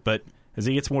 earlier, but as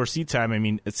he gets more seat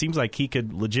time, it seems like he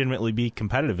could legitimately be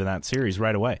competitive in that series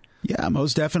right away. Yeah,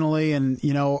 most definitely. And,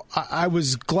 I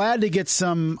was glad to get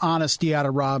some honesty out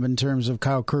of Rob in terms of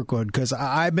Kyle Kirkwood, because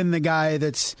I've been the guy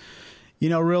that's,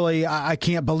 really, I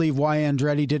can't believe why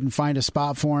Andretti didn't find a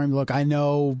spot for him. Look, I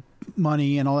know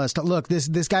money and all that stuff. Look,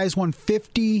 this guy's won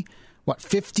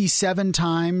 57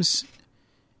 times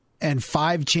and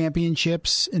 5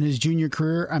 championships in his junior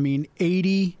career.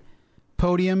 80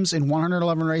 podiums in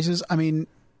 111 races.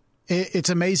 It's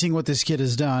amazing what this kid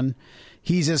has done.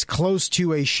 He's as close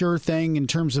to a sure thing in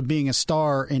terms of being a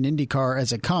star in IndyCar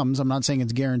as it comes. I'm not saying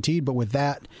it's guaranteed, but with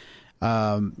that,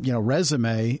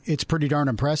 resume, it's pretty darn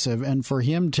impressive. And for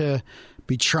him to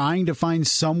be trying to find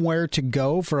somewhere to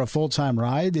go for a full-time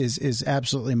ride is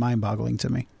absolutely mind-boggling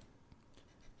to me.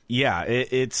 Yeah,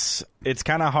 it's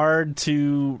kind of hard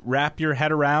to wrap your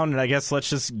head around, and I guess let's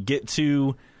just get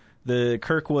to the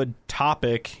Kirkwood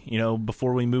topic,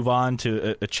 before we move on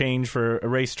to a change for a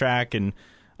racetrack and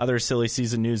other silly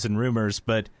season news and rumors.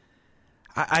 But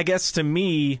I guess to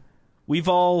me, we've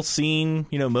all seen,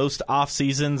 most off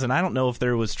seasons, and I don't know if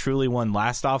there was truly one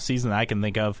last off season that I can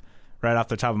think of right off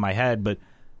the top of my head, but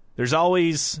there's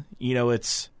always,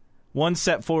 it's 1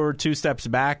 step forward, 2 steps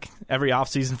back every off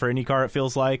season for IndyCar, it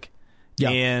feels like. Yeah.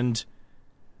 And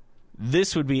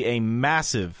this would be a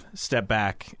massive step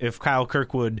back if Kyle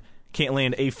Kirkwood can't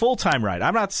land a full-time ride.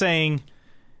 I'm not saying,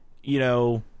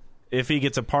 if he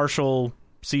gets a partial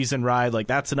season ride,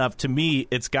 that's enough. To me,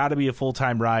 it's got to be a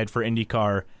full-time ride for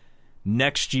IndyCar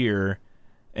next year,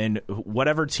 and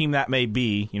whatever team that may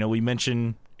be. We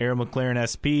mentioned Arrow McLaren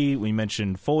SP, we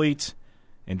mentioned Foyt,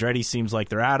 Andretti seems like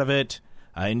they're out of it.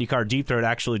 IndyCar Deep Throat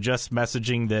actually just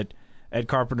messaging that Ed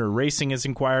Carpenter Racing has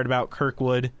inquired about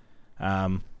Kirkwood.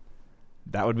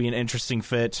 That would be an interesting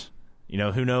fit.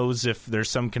 Who knows if there's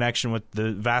some connection with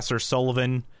the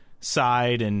Vassar-Sullivan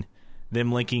side and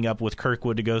them linking up with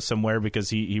Kirkwood to go somewhere because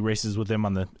he races with them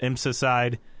on the IMSA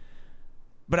side.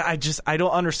 But I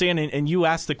don't understand, and you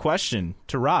asked the question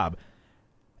to Rob.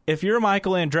 If you're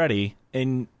Michael Andretti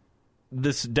and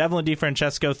this Devlin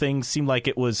DeFrancesco thing seemed like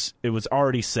it was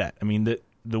already set. I mean,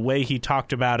 the way he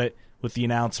talked about it with the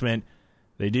announcement,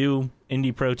 they do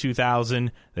Indy Pro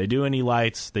 2000, they do Indy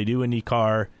Lights, they do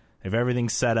IndyCar, they have everything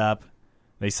set up.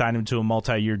 They signed him to a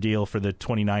multi-year deal for the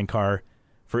 29 car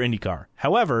for IndyCar.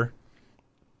 However,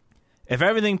 if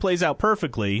everything plays out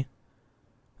perfectly,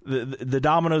 the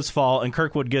dominoes fall and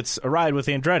Kirkwood gets a ride with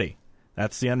Andretti.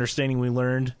 That's the understanding we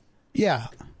learned. Yeah.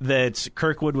 That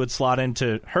Kirkwood would slot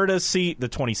into Herta's seat, the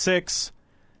 26.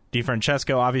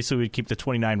 DeFrancesco obviously would keep the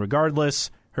 29 regardless.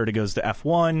 Herta goes to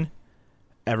F1.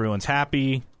 Everyone's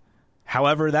happy.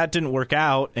 However, that didn't work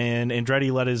out, and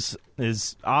Andretti let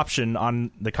his option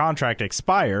on the contract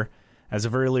expire as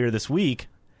of earlier this week.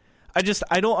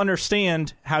 I don't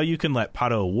understand how you can let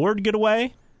Pato O'Ward get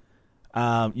away.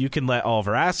 You can let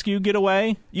Oliver Askew get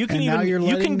away. You can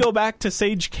can go back to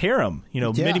Sage Karam,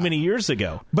 many years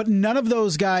ago. But none of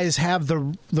those guys have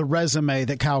the resume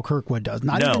that Kyle Kirkwood does.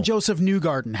 Not even Joseph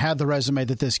Newgarden had the resume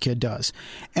that this kid does.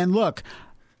 And look,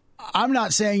 I'm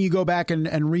not saying you go back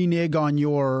and renege on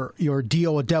your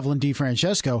deal with Devlin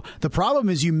DeFrancesco. The problem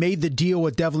is you made the deal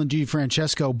with Devlin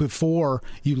DeFrancesco before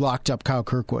you locked up Kyle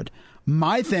Kirkwood.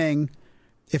 My thing,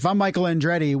 if I'm Michael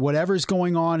Andretti, whatever's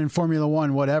going on in Formula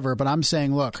One, whatever, but I'm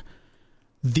saying, look,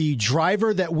 the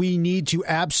driver that we need to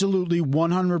absolutely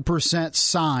 100%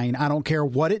 sign, I don't care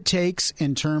what it takes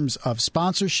in terms of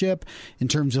sponsorship, in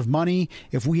terms of money,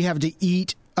 if we have to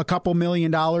eat a couple $1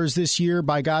 million this year,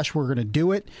 by gosh, we're going to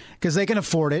do it because they can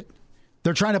afford it.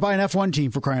 They're trying to buy an F1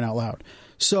 team, for crying out loud.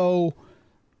 So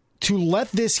to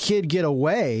let this kid get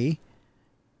away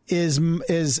is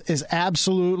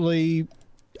absolutely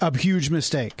a huge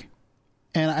mistake.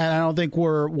 And I don't think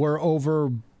we're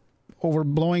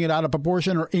overblowing it out of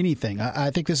proportion or anything.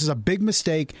 I think this is a big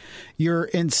mistake. You're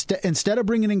instead of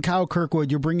bringing in Kyle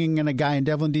Kirkwood, you're bringing in a guy in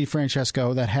Devlin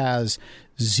DeFrancesco that has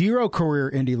 0 career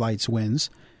Indy Lights wins.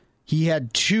 He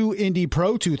had 2 Indy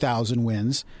Pro 2000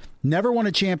 wins. Never won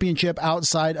a championship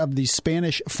outside of the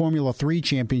Spanish Formula 3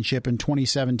 championship in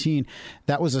 2017.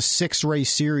 That was a 6-race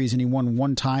series, and he won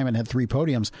 1 time and had 3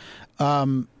 podiums.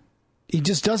 He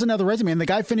just doesn't have the resume. And the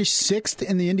guy finished 6th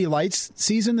in the Indy Lights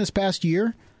season this past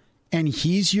year, and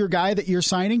he's your guy that you're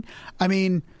signing? I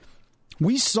mean,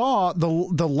 we saw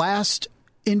the last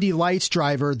Indy Lights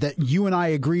driver that you and I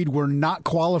agreed were not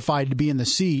qualified to be in the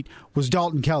seat was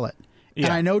Dalton Kellett. Yeah.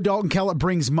 And I know Dalton Kellett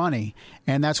brings money,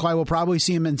 and that's why we'll probably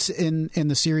see him in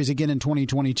the series again in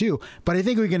 2022. But I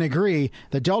think we can agree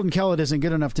that Dalton Kellett isn't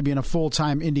good enough to be in a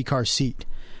full-time IndyCar seat.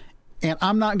 And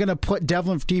I'm not going to put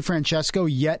Devlin DeFrancesco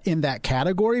yet in that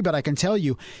category, but I can tell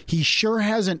you he sure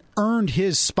hasn't earned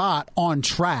his spot on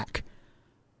track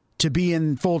to be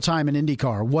in full-time in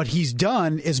IndyCar. What he's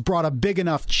done is brought a big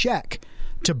enough check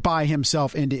to buy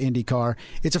himself into IndyCar.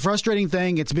 It's a frustrating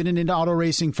thing. It's been in auto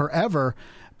racing forever,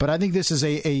 but I think this is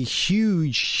a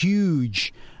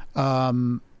huge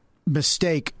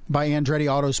mistake by Andretti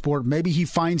Autosport. Maybe he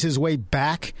finds his way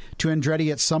back to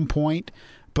Andretti at some point,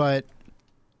 but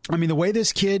I mean, the way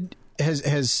this kid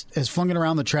has flung it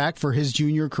around the track for his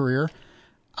junior career,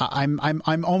 I'm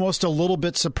almost a little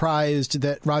bit surprised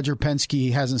that Roger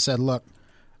Penske hasn't said, look,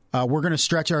 we're going to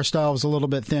stretch ourselves a little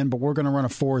bit thin, but we're going to run a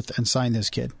 4th and sign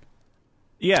this kid.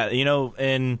 Yeah,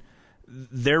 and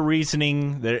their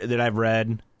reasoning that I've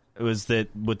read was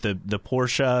that with the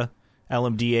Porsche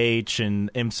LMDH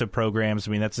and IMSA programs,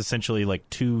 I mean, that's essentially like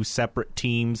 2 separate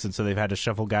teams, and so they've had to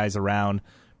shuffle guys around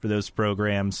for those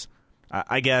programs.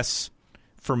 I guess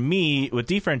for me, with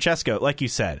DeFrancesco, like you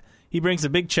said, he brings a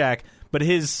big check, but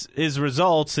his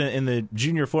results in the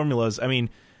junior formulas, I mean,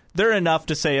 they're enough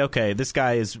to say, okay, this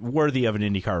guy is worthy of an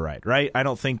IndyCar ride, right? I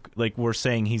don't think like we're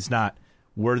saying he's not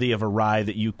worthy of a ride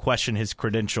that you question his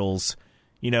credentials.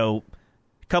 A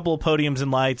couple of podiums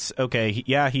in Lights, okay,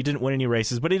 he didn't win any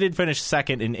races, but he did finish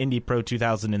 2nd in Indy Pro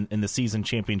 2000 in the season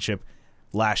championship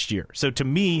last year. So to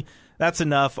me, that's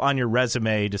enough on your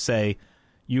resume to say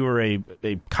you are a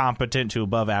competent to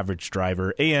above average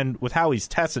driver. And with how he's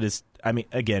tested,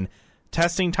 again,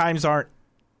 testing times aren't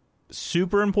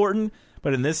super important,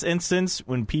 but in this instance,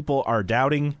 when people are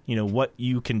doubting, what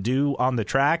you can do on the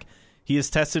track, he has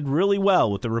tested really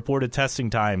well with the reported testing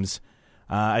times.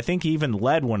 I think he even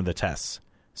led one of the tests.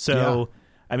 So, yeah.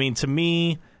 I mean, to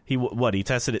me, he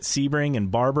tested at Sebring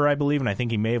and Barber, I believe, and I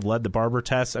think he may have led the Barber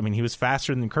test. I mean, he was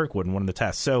faster than Kirkwood in one of the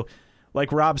tests. So,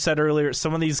 like Rob said earlier,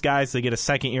 some of these guys, they get a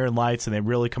second year in Lights and they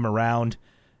really come around,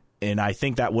 and I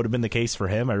think that would have been the case for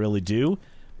him. I really do.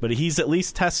 But he's at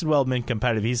least tested well, been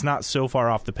competitive. He's not so far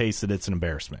off the pace that it's an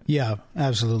embarrassment. Yeah,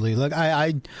 absolutely. Look,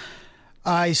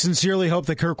 I sincerely hope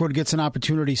that Kirkwood gets an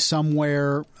opportunity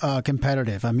somewhere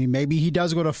competitive. I mean, maybe he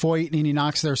does go to Foyt and he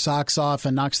knocks their socks off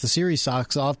and knocks the series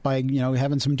socks off by,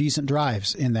 having some decent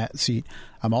drives in that seat.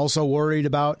 I'm also worried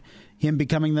about him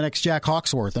becoming the next Jack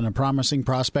Hawksworth and a promising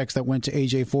prospects that went to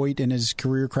A.J. Foyt and his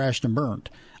career crashed and burned,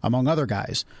 among other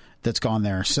guys that's gone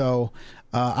there. So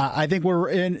I think we're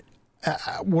in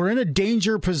a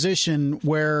danger position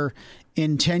where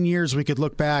in 10 years we could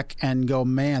look back and go,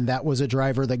 man, that was a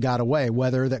driver that got away.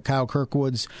 Whether that Kyle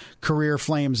Kirkwood's career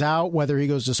flames out, whether he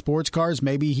goes to sports cars,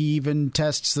 maybe he even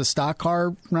tests the stock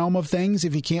car realm of things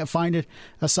if he can't find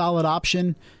a solid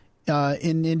option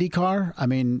in IndyCar. I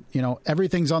mean,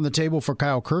 everything's on the table for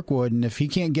Kyle Kirkwood, and if he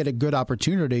can't get a good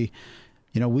opportunity,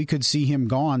 we could see him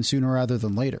gone sooner rather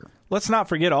than later. Let's not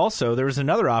forget also, there was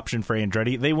another option for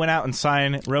Andretti. They went out and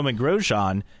signed Roman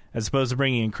Grosjean as opposed to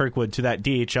bringing in Kirkwood to that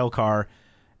DHL car.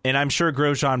 And I'm sure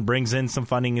Grosjean brings in some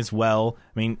funding as well.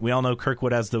 I mean, we all know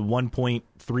Kirkwood has the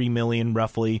 $1.3 million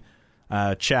roughly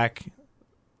check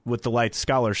with the Lights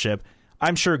scholarship.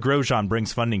 I'm sure Grosjean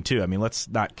brings funding too. I mean, let's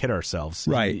not kid ourselves.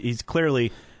 Right. He's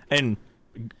clearly, and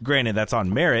granted, that's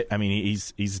on merit. I mean,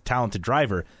 he's a talented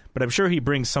driver, but I'm sure he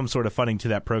brings some sort of funding to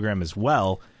that program as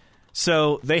well.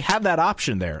 So they have that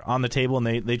option there on the table,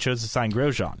 and they chose to sign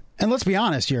Grosjean. And let's be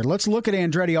honest here. Let's look at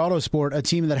Andretti Autosport, a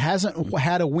team that hasn't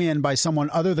had a win by someone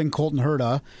other than Colton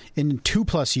Herta in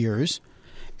 2+ years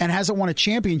and hasn't won a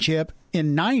championship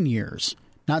in 9 years,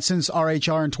 not since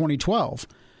RHR in 2012.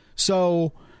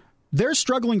 So they're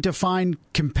struggling to find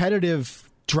competitive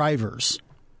drivers.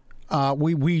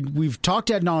 We've talked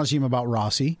ad nauseum about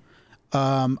Rossi.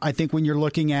 I think when you're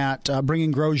looking at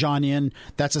bringing Grosjean in,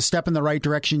 that's a step in the right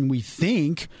direction, we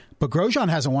think. But Grosjean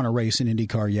hasn't won a race in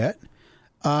IndyCar yet.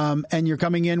 And you're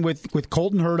coming in with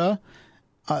Colton Herta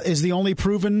is the only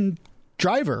proven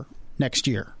driver next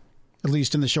year, at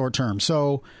least in the short term.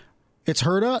 So it's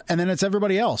Herta, and then it's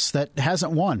everybody else that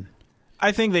hasn't won.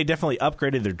 I think they definitely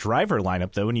upgraded their driver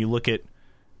lineup, though. When you look at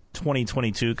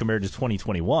 2022 compared to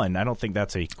 2021, I don't think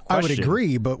that's a question. I would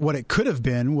agree, but what it could have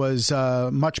been was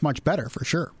much, much better for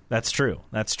sure. That's true.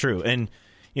 And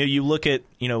you look at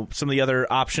some of the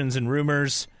other options and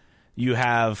rumors. You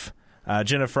have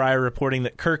Jenna Fryer reporting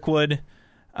that Kirkwood,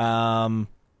 again,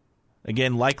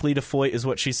 likely to Foyt is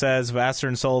what she says. Vassar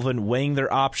and Sullivan weighing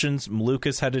their options.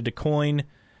 Malukas headed to Coyne,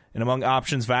 and among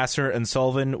options, Vassar and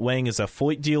Sullivan weighing is a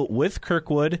Foyt deal with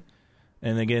Kirkwood.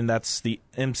 And again, that's the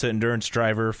IMSA endurance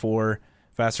driver for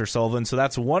Vassar Sullivan. So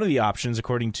that's one of the options,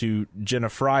 according to Jenna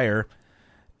Fryer.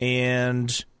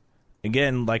 And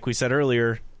again, like we said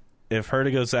earlier, if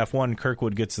Herta goes to F1,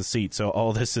 Kirkwood gets the seat. So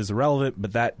all this is irrelevant,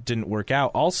 but that didn't work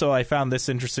out. Also, I found this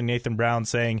interesting, Nathan Brown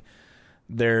saying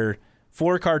their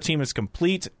 4-car team is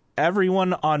complete.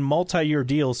 Everyone on multi-year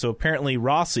deals. So apparently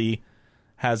Rossi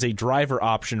has a driver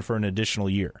option for an additional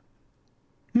year.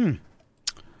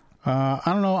 I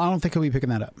don't know. I don't think he'll be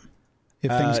picking that up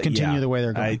if things continue the way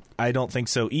they're going. I don't think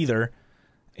so either.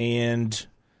 And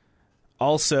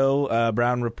also,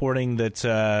 Brown reporting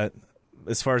that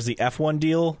as far as the F1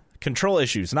 deal, control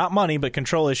issues, not money, but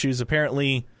control issues.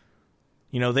 Apparently,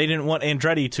 they didn't want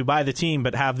Andretti to buy the team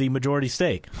but have the majority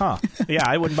stake. Huh. Yeah,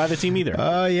 I wouldn't buy the team either.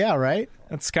 Yeah, right?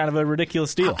 That's kind of a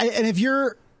ridiculous deal. And if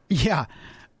you're, I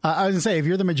was going to say, if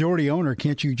you're the majority owner,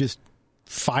 can't you just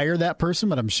fire that person?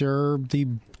 But I'm sure the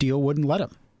deal wouldn't let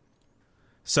him.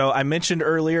 So I mentioned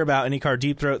earlier about IndyCar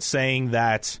Deep Throat saying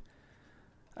that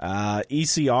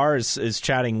ECR is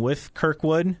chatting with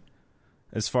Kirkwood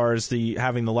as far as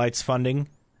having the Lights funding.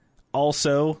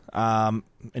 Also,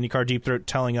 IndyCar Deep Throat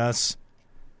telling us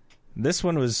this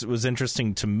one was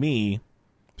interesting to me.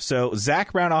 So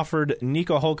Zach Brown offered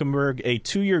Nico Hulkenberg a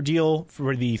 2-year deal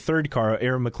for the third car,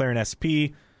 Arrow McLaren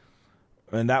SP.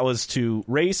 And that was to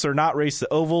race or not race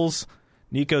the ovals.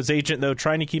 Nico's agent, though,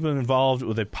 trying to keep him involved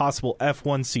with a possible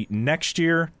F1 seat next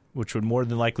year, which would more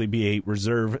than likely be a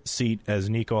reserve seat, as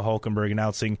Nico Hulkenberg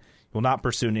announcing he will not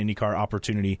pursue an IndyCar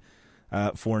opportunity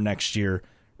for next year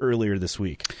earlier this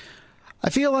week. I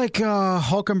feel like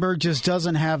Hulkenberg just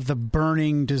doesn't have the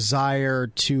burning desire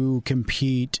to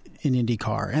compete in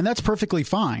IndyCar, and that's perfectly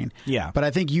fine. Yeah. But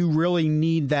I think you really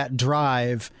need that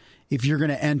drive if you're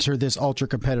going to enter this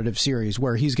ultra-competitive series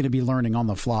where he's going to be learning on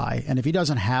the fly. And if he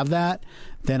doesn't have that,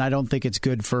 then I don't think it's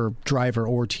good for driver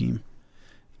or team.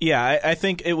 Yeah, I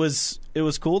think it was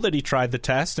cool that he tried the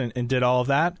test and did all of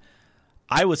that.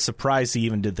 I was surprised he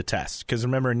even did the test, because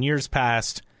remember, in years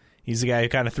past, he's the guy who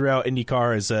kind of threw out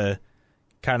IndyCar as a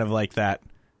kind of like that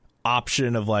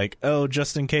option of like, oh,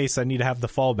 just in case I need to have the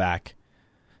fallback.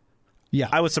 Yeah.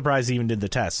 I was surprised he even did the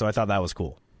test, so I thought that was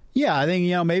cool. Yeah, I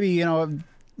think, maybe,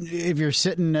 if you're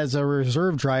sitting as a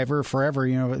reserve driver forever,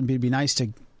 it'd be nice to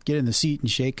get in the seat and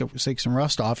shake some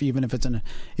rust off, even if it's an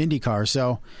IndyCar.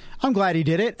 So I'm glad he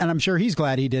did it, and I'm sure he's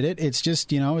glad he did it. It's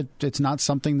just, it's not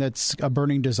something that's a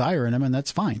burning desire in him, and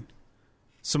that's fine.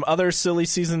 Some other silly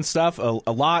season stuff,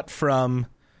 a lot from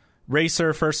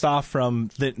Racer. First off, from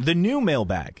the new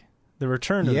mailbag, the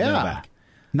return of the mailbag.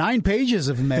 9 pages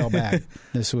of mailbag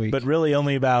this week. But really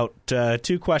only about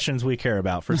 2 questions we care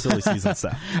about for silly season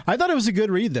stuff. I thought it was a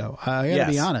good read, though. I got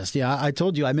to be honest. Yeah, I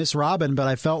told you I miss Robin, but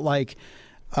I felt like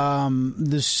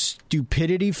the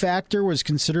stupidity factor was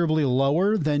considerably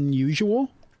lower than usual.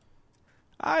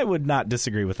 I would not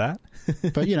disagree with that.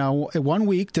 But, 1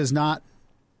 week does not,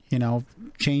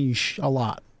 change a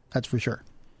lot. That's for sure.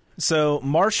 So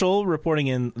Marshall reporting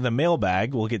in the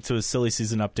mailbag. We'll get to a silly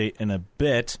season update in a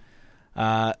bit.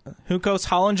 Juncos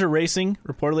Hollinger Racing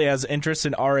reportedly has interest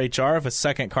in RHR if a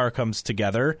second car comes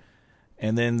together,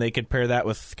 and then they could pair that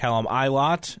with Callum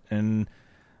Ilott. And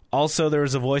also there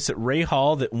was a voice at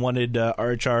Rahal that wanted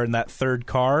RHR in that third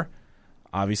car.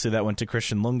 Obviously that went to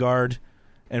Christian Lundgaard.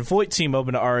 And Voigt team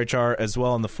open to RHR as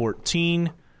well in the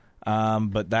 14,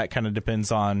 but that kind of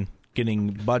depends on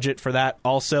getting budget for that.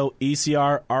 Also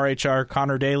ECR, RHR,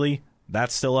 Connor Daly,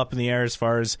 that's still up in the air as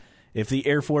far as if the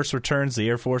Air Force returns. The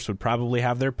Air Force would probably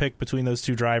have their pick between those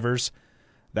 2 drivers.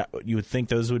 That you would think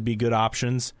those would be good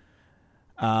options.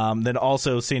 Then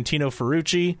also Santino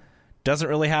Ferrucci doesn't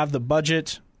really have the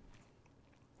budget.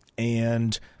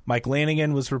 And Mike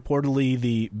Lanigan was reportedly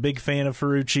the big fan of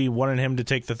Ferrucci, wanted him to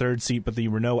take the 3rd seat, but the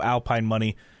Renault Alpine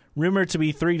money rumored to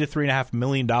be $3 to $3.5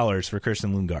 million for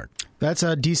Christian Lundgaard. That's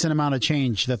a decent amount of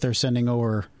change that they're sending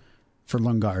over for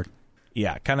Lundgaard.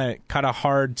 Yeah, kind of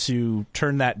hard to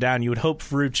turn that down. You would hope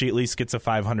Ferrucci at least gets a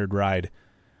 500 ride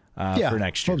for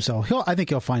next year. Hope so. I think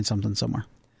he'll find something somewhere.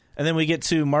 And then we get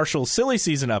to Marshall's silly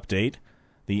season update,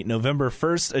 the November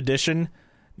 1st edition.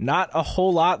 Not a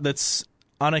whole lot that's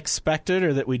unexpected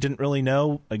or that we didn't really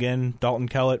know. Again, Dalton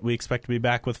Kellett, we expect to be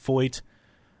back with Voigt.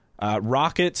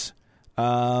 Rocket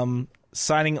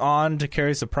signing on to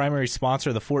carry as the primary sponsor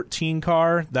of the 14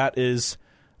 car. That is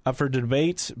up for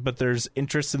debate, but there's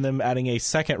interest in them adding a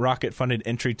second Rocket-funded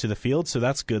entry to the field, so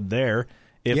that's good there.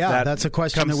 If that's a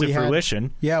question comes that we to fruition.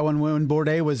 Had. Yeah, when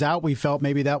Bourdais was out, we felt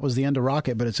maybe that was the end of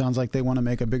Rocket, but it sounds like they want to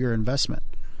make a bigger investment.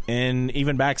 And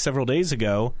even back several days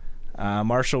ago,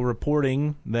 Marshall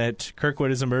reporting that Kirkwood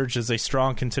has emerged as a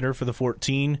strong contender for the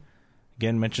 14.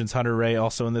 Again, mentions Hunter Ray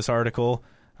also in this article,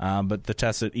 but the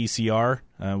test at ECR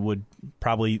would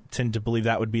probably tend to believe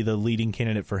that would be the leading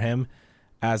candidate for him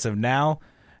as of now.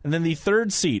 And then the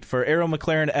 3rd seat for Arrow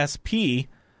McLaren SP,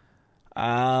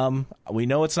 we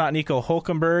know it's not Nico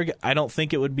Hülkenberg. I don't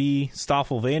think it would be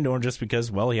Stoffel Vandoorne just because,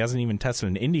 he hasn't even tested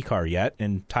an IndyCar yet,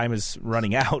 and time is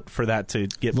running out for that to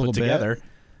get put together.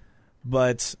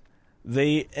 But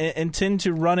they intend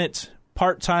to run it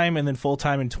part-time and then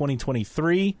full-time in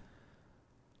 2023.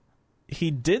 He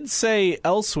did say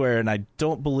elsewhere, and I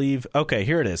don't believe... Okay,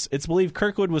 here it is. It's believed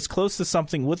Kirkwood was close to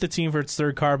something with the team for its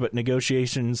 3rd car, but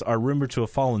negotiations are rumored to have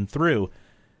fallen through.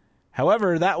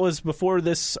 However, that was before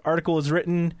this article was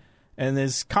written and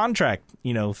this contract,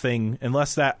 thing,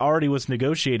 unless that already was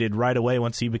negotiated right away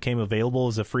once he became available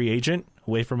as a free agent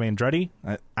away from Andretti.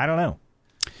 I don't know.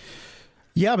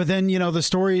 Yeah, but then, the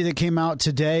story that came out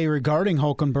today regarding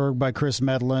Hülkenberg by Chris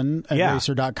Medlin at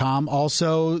Racer.com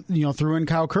also, threw in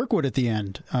Kyle Kirkwood at the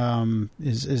end,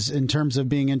 is in terms of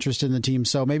being interested in the team.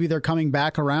 So maybe they're coming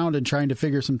back around and trying to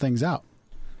figure some things out.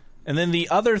 And then the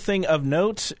other thing of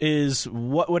note is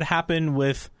what would happen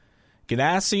with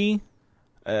Ganassi.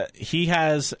 He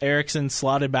has Ericsson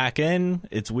slotted back in.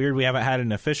 It's weird we haven't had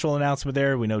an official announcement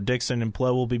there. We know Dixon and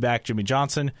Plo will be back. Jimmy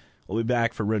Johnson will be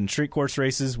back for road and street course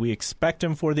races. We expect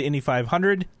him for the Indy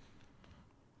 500.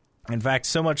 In fact,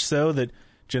 so much so that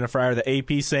Jenna Fryer, the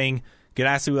AP, saying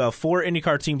Ganassi will have 4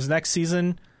 IndyCar teams next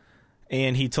season,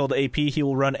 and he told AP he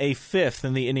will run a 5th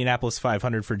in the Indianapolis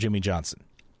 500 for Jimmy Johnson.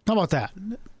 How about that?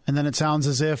 And then it sounds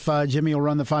as if Jimmy will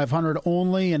run the 500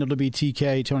 only, and it'll be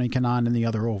TK, Tony Kanaan, and the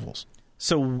other ovals.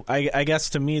 So I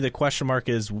guess to me the question mark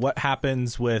is what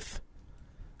happens with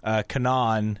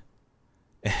Kanaan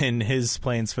and his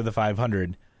plans for the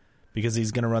 500, because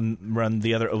he's going to run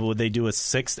the other. Would they do a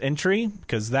 6th entry?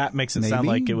 Because that makes it sound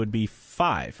like it would be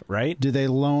 5, right? Do they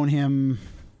loan him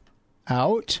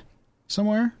out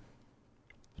somewhere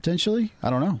potentially? I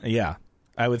don't know. Yeah,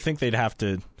 I would think they'd have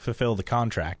to fulfill the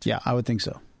contract. Yeah, I would think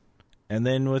so. And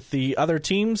then with the other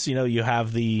teams, you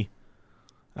have the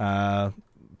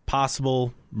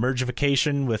possible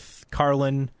mergification with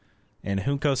Carlin and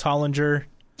Juncos Hollinger.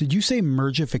 Did you say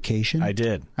mergification? I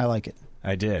did. I like it.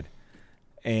 I did.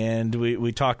 And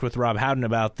we talked with Rob Howden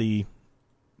about the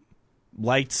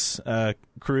lights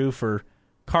crew for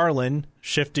Carlin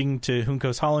shifting to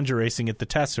Juncos Hollinger Racing at the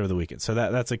test over the weekend. So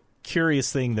that's a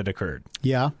curious thing that occurred.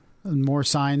 Yeah, more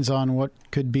signs on what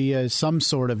could be some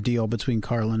sort of deal between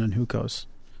Carlin and Juncos.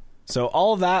 So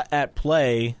all of that at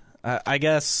play, I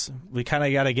guess we kind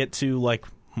of got to get to, like,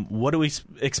 what do we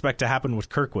expect to happen with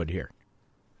Kirkwood here?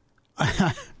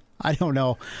 I don't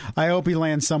know. I hope he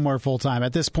lands somewhere full-time.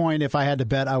 At this point, if I had to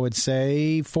bet, I would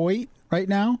say Foyt right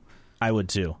now. I would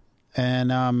too.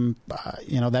 And,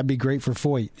 that'd be great for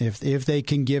Foyt if they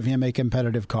can give him a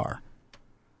competitive car.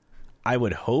 I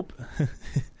would hope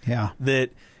yeah.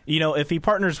 that, if he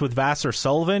partners with Vasser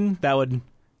Sullivan, that would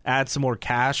add some more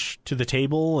cash to the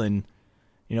table. And,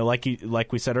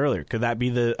 like we said earlier, could that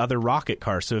be the other Rocket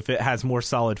car? So if it has more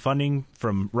solid funding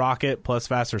from Rocket plus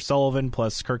Vasser Sullivan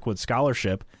plus Kirkwood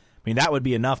scholarship, that would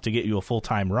be enough to get you a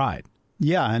full-time ride.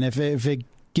 Yeah, and if it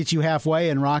gets you halfway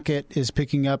and Rocket is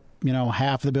picking up,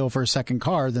 half the bill for a second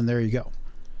car, then there you go.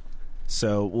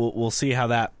 So we'll see how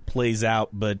that plays out,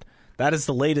 but that is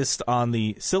the latest on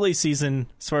the silly season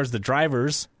as far as the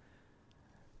drivers.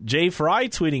 Jay Fry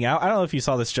tweeting out, I don't know if you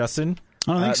saw this, Justin.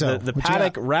 I don't think so. The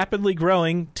paddock rapidly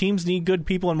growing. Teams need good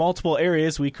people in multiple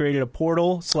areas. We created a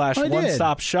portal /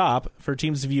 one-stop shop for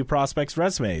teams to view prospects'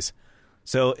 resumes.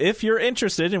 So if you're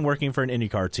interested in working for an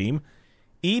IndyCar team,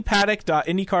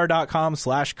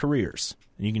 epaddock.indycar.com/careers,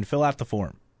 and you can fill out the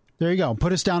form. There you go.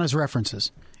 Put us down as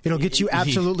references. It'll get you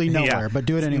absolutely nowhere, but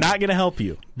do it anyway. It's not going to help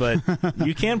you, but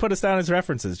you can put us down as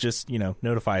references. Just,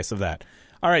 notify us of that.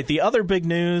 All right, the other big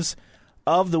news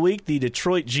of the week, the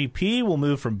Detroit GP will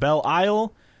move from Belle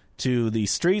Isle to the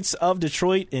streets of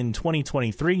Detroit in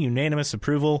 2023. Unanimous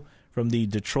approval from the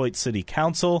Detroit City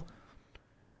Council.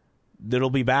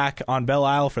 It'll be back on Belle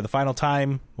Isle for the final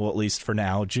time, well, at least for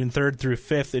now, June 3rd through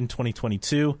 5th in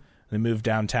 2022. They move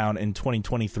downtown in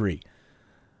 2023.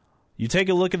 You take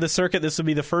a look at the circuit, this would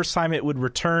be the first time it would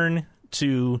return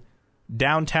to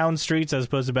downtown streets as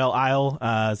opposed to Belle Isle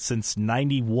since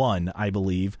 91, I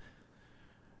believe.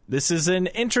 This is an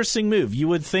interesting move. You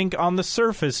would think on the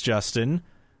surface, Justin,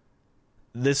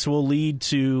 this will lead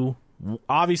to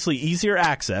obviously easier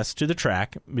access to the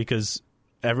track because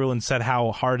everyone said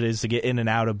how hard it is to get in and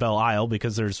out of Belle Isle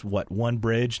because there's, one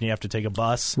bridge and you have to take a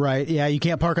bus. Right, yeah, you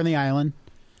can't park on the island.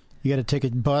 You got to take a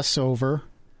bus over.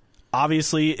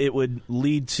 Obviously, it would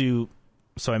lead to,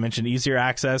 so I mentioned easier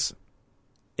access.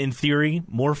 In theory,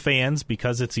 more fans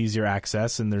because it's easier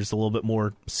access and there's a little bit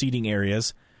more seating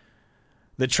areas.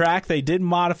 The track, they did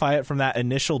modify it from that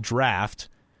initial draft,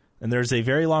 and there's a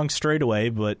very long straightaway,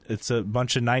 but it's a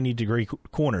bunch of 90-degree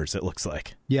corners, it looks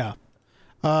like. Yeah.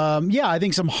 I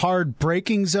think some hard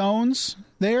braking zones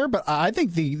there, but I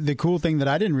think the cool thing that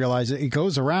I didn't realize, it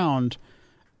goes around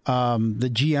the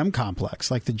GM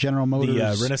complex, like the General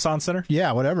Motors. The Renaissance Center?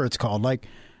 Yeah, whatever it's called. Like,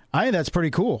 I think that's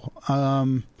pretty cool.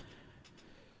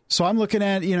 So I'm looking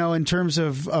at, in terms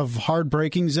of hard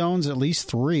braking zones, at least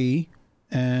 3.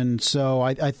 And so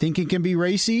I think it can be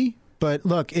racy. But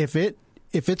look, if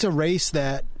it's a race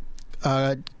that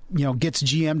gets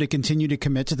GM to continue to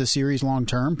commit to the series long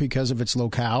term because of its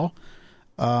locale,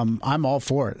 I'm all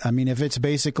for it. I mean, if it's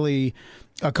basically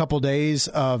a couple days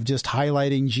of just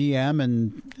highlighting GM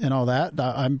and all that,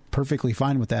 I'm perfectly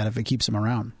fine with that if it keeps them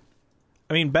around.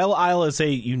 I mean, Belle Isle is a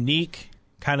unique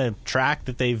kind of track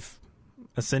that they've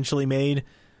essentially made.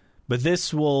 But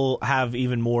this will have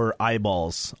even more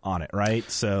eyeballs on it, right?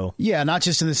 So yeah, not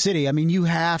just in the city. I mean, you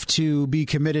have to be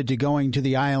committed to going to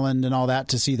the island and all that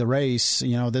to see the race.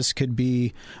 This could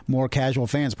be more casual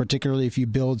fans, particularly if you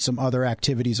build some other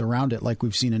activities around it like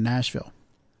we've seen in Nashville.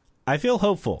 I feel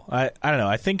hopeful. I don't know.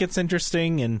 I think it's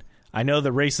interesting, and I know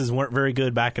the races weren't very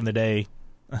good back in the day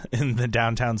in the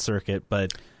downtown circuit,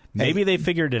 but maybe they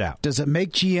figured it out. Does it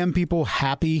make GM people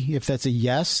happy? If that's a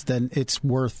yes, then it's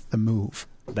worth the move.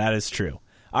 That is true.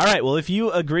 All right, well, if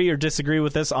you agree or disagree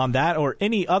with us on that or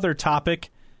any other topic,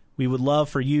 we would love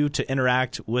for you to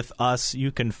interact with us.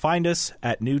 You can find us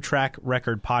at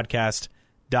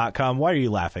newtrackrecordpodcast.com. Why are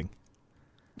you laughing?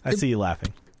 I see you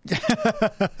laughing.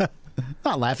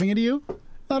 Not laughing at you.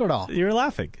 Not at all. You're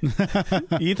laughing.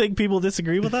 You think people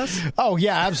disagree with us? Oh,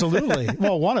 yeah, absolutely.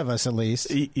 Well, one of us at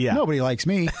least. Yeah. Nobody likes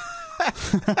me.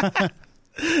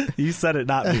 You said it,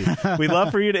 not me. We'd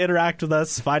love for you to interact with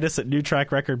us. Find us at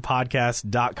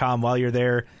newtrackrecordpodcast.com. While you're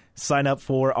there, sign up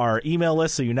for our email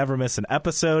list so you never miss an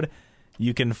episode.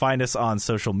 You can find us on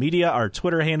social media. Our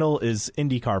Twitter handle is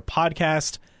IndyCar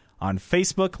Podcast. On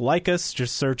Facebook, like us.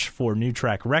 Just search for New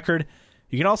Track Record.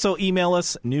 You can also email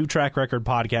us,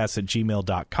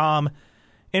 newtrackrecordpodcast@gmail.com.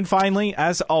 And finally,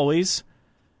 as always,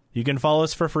 you can follow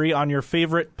us for free on your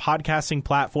favorite podcasting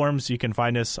platforms. You can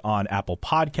find us on Apple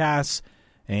Podcasts.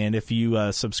 And if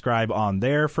you subscribe on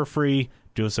there for free,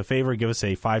 do us a favor, give us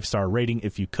a 5-star rating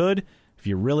if you could. If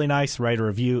you're really nice, write a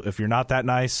review. If you're not that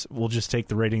nice, we'll just take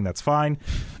the rating. That's fine.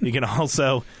 You can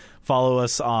also follow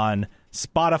us on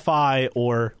Spotify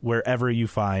or wherever you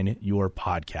find your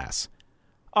podcasts.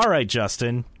 All right,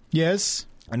 Justin. Yes.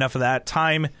 Enough of that.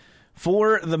 Time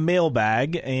for the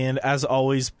mailbag. And as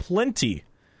always, plenty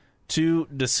to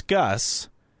discuss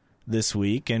this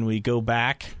week. And we go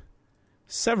back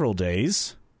several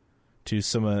days to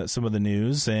some of the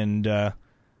news. And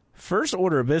first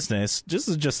order of business, this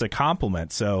is just a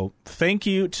compliment. So thank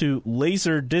you to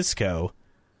Laser Disco.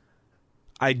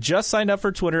 I just signed up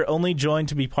for Twitter, only joined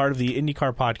to be part of the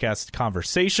IndyCar podcast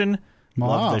conversation. Wow.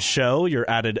 Love the show. Your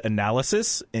added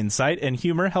analysis, insight, and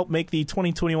humor help make the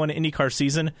 2021 IndyCar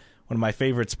season one of my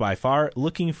favorites by far.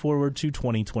 Looking forward to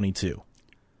 2022.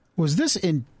 Was this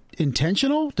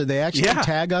intentional? Did they actually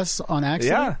tag us on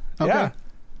accident? Yeah. Okay. Yeah.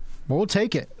 Well, we'll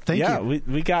take it. Thank you. Yeah,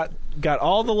 we got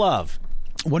all the love.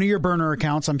 One of your burner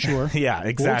accounts, I'm sure. Yeah,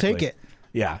 exactly. We'll take it.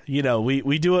 Yeah,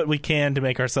 we do what we can to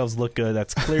make ourselves look good.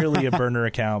 That's clearly a burner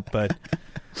account, but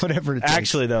whatever it takes.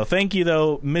 Actually, though, thank you,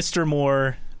 though, Mr.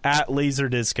 Moore at Laser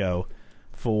Disco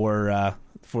for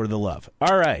the love.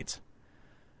 All right.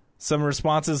 Some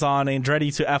responses on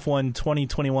Andretti to F1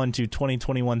 2021 to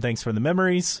 2021. Thanks for the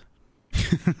memories.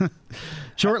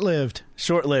 Short-lived.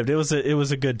 Short-lived. It was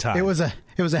a good time. It was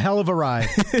a hell of a ride.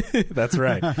 That's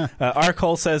right. R.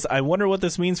 Cole says, I wonder what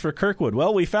this means for Kirkwood.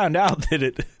 Well, we found out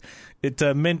that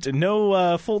it meant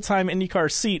no full-time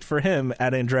IndyCar seat for him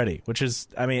at Andretti, which is,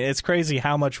 I mean, it's crazy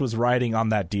how much was riding on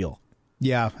that deal.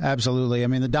 Yeah, absolutely. I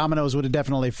mean, the dominoes would have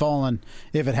definitely fallen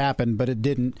if it happened, but it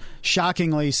didn't.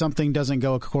 Shockingly, something doesn't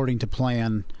go according to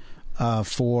plan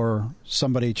for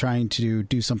somebody trying to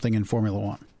do something in Formula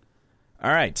One. All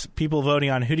right. People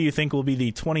voting on who do you think will be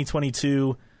the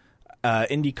 2022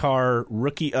 IndyCar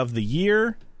Rookie of the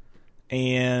Year.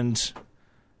 And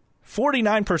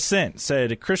 49%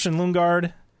 said Christian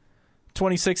Lundgaard.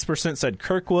 26% said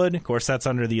Kirkwood. Of course, that's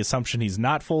under the assumption he's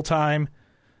not full-time.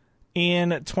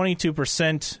 And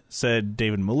 22% said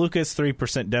David Malukas.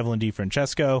 3% Devlin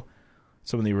DeFrancesco.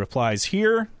 Some of the replies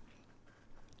here.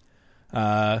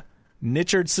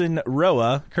 Richardson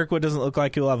Roa. Kirkwood doesn't look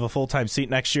like he'll have a full-time seat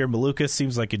next year. Malukas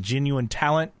seems like a genuine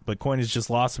talent, but Coyne has just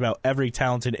lost about every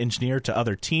talented engineer to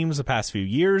other teams the past few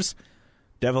years.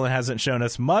 Devlin hasn't shown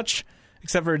us much,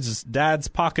 except for his dad's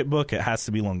pocketbook. It has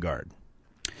to be Lundgaard.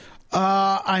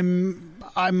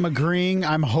 I'm agreeing.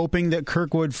 I'm hoping that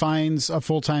Kirkwood finds a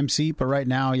full-time seat, but right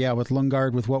now, yeah, with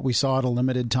Lundgaard, with what we saw at a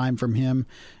limited time from him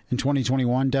in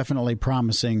 2021, definitely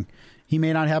promising. He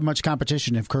may not have much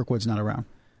competition if Kirkwood's not around.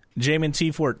 Jamin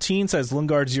T14 says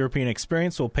Lundgaard's European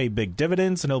experience will pay big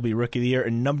dividends, and he'll be Rookie of the Year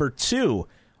and number 2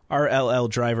 RLL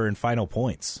driver in final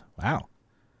points. Wow.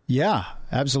 Yeah,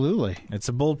 absolutely. It's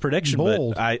a bold prediction,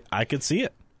 but I could see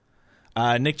it.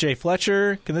 Nick J.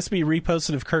 Fletcher, can this be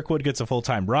reposted if Kirkwood gets a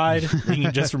full-time ride? We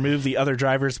can just remove the other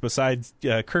drivers besides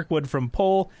Kirkwood from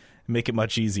pole and make it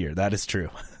much easier. That is true.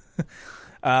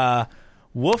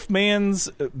 Wolfman's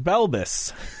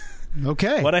Belbis.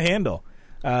 Okay. What a handle.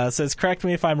 Says, correct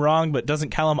me if I'm wrong, but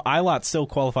doesn't Callum Ilott still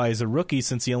qualify as a rookie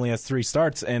since he only has 3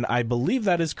 starts? And I believe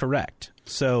that is correct.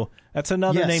 So that's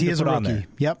another name to put on there.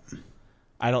 Yep.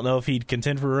 I don't know if he'd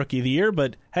contend for Rookie of the Year,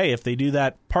 but hey, if they do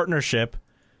that partnership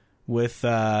with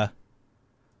Carlin,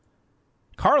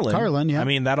 yeah. I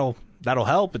mean, that'll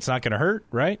help. It's not going to hurt,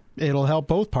 right? It'll help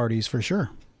both parties for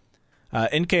sure.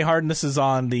 NK Harden, this is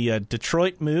on the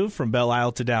Detroit move from Belle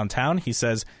Isle to downtown. He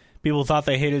says, people thought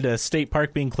they hated a state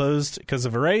park being closed because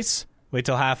of a race. Wait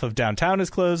till half of downtown is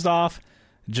closed off.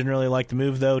 Generally like the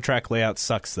move, though. Track layout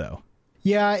sucks, though.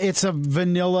 Yeah, it's a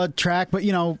vanilla track, but,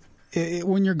 you know,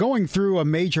 when you're going through a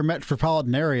major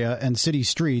metropolitan area and city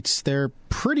streets, they're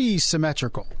pretty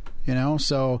symmetrical, you know?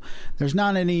 So there's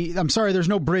not any... I'm sorry, there's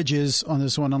no bridges on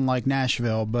this one, unlike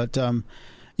Nashville, but...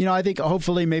 you know, I think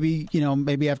hopefully maybe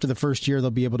after the first year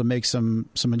they'll be able to make some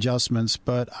adjustments,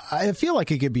 but I feel like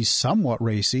it could be somewhat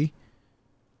racy.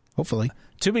 Hopefully.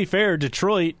 To be fair,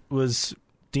 Detroit was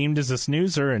deemed as a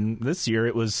snoozer, and this year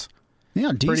it was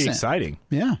pretty exciting.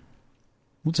 Yeah,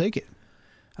 we'll take it.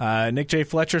 Nick J.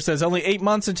 Fletcher says, only 8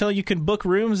 months until you can book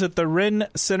rooms at the Wynn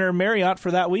Center Marriott for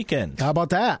that weekend. How about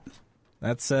that?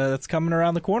 That's coming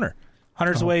around the corner.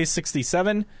 Hunters Way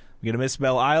 67. We're going to miss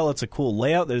Belle Isle. It's a cool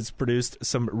layout that has produced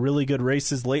some really good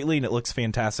races lately, and it looks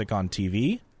fantastic on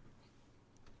TV.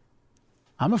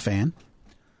 I'm a fan.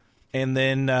 And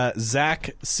then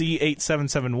Zach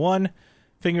C8771.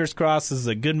 Fingers crossed, this is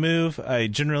a good move. I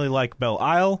generally like Belle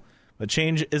Isle, but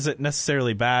change isn't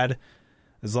necessarily bad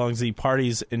as long as the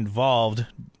parties involved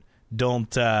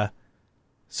don't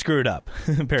screw it up.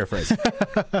 Paraphrase.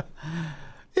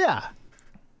 Yeah.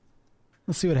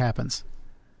 We'll see what happens.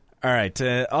 All right.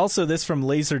 Also, this from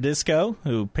Laser Disco,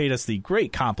 who paid us the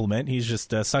great compliment. He's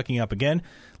just sucking up again.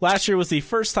 Last year was the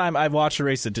first time I've watched a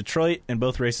race at Detroit, and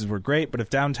both races were great. But if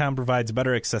downtown provides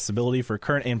better accessibility for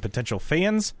current and potential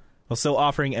fans, while still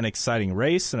offering an exciting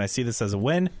race, and I see this as a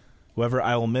win, however,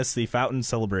 I will miss the fountain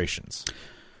celebrations.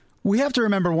 We have to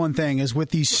remember one thing is with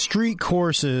these street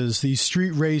courses, these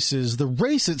street races, the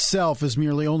race itself is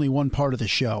merely only one part of the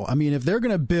show. I mean, if they're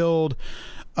going to build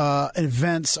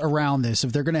events around this,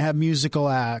 if they're going to have musical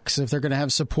acts, if they're going to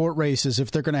have support races,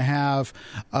 if they're going to have,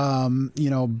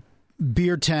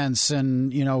 beer tents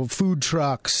and, food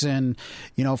trucks and,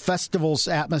 festivals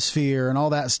atmosphere and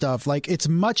all that stuff, like it's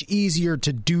much easier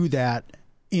to do that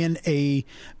in a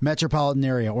metropolitan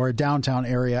area or a downtown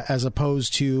area as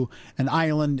opposed to an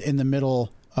island in the middle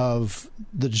of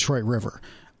the Detroit River.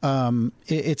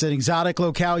 It's an exotic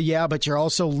locale, yeah, but you're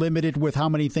also limited with how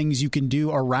many things you can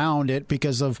do around it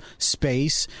because of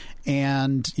space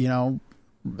and,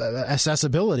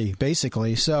 accessibility,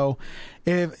 basically. So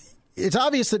it's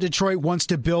obvious that Detroit wants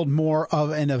to build more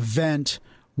of an event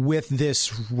with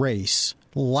this race,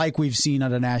 like we've seen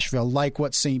out of Nashville, like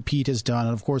what St. Pete has done,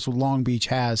 and of course what Long Beach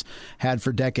has had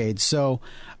for decades. So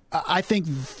I think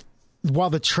while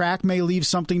the track may leave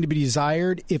something to be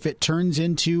desired, if it turns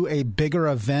into a bigger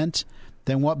event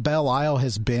than what Belle Isle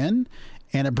has been,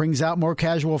 and it brings out more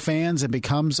casual fans and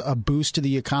becomes a boost to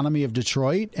the economy of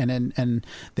Detroit, and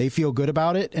they feel good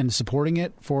about it and supporting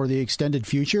it for the extended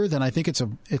future, then I think it's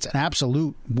an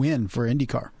absolute win for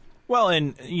IndyCar. Well,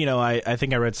 and, I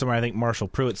think I read somewhere, I think Marshall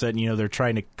Pruitt said, they're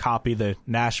trying to copy the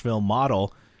Nashville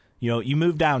model. You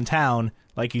move downtown,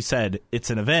 like you said, it's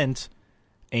an event,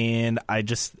 and I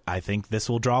think this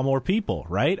will draw more people,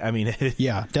 right? I mean,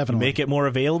 yeah, definitely. Make it more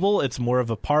available. It's more of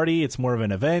a party. It's more of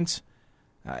an event.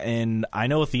 And I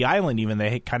know with the island, even,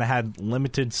 they kind of had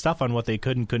limited stuff on what they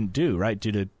could and couldn't do, right,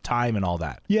 due to time and all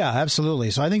that. Yeah, absolutely.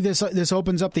 So I think this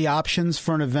opens up the options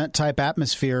for an event-type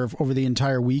atmosphere over the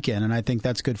entire weekend, and I think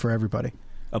that's good for everybody.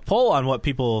 A poll on what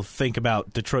people think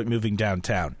about Detroit moving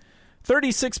downtown.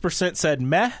 36% said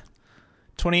meh,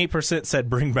 28% said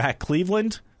bring back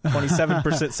Cleveland,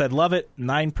 27% said love it,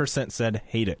 9% said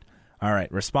hate it. All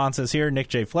right, responses here. Nick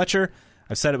J. Fletcher.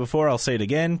 I've said it before, I'll say it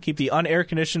again. Keep the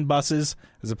unair-conditioned buses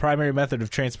as a primary method of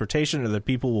transportation or the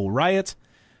people will riot.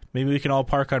 Maybe we can all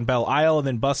park on Belle Isle and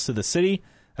then bus to the city.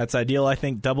 That's ideal, I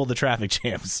think. Double the traffic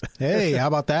jams. Hey, how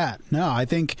about that? No, I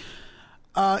think,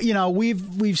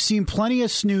 we've seen plenty of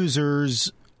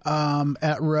snoozers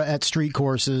at street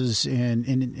courses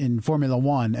in Formula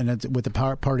One and with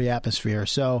the party atmosphere.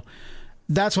 So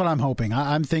that's what I'm hoping.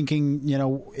 I'm thinking,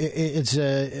 it's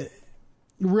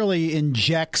really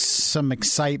injects some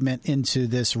excitement into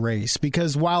this race,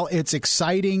 because while it's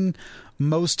exciting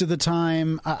most of the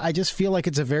time, I just feel like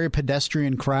it's a very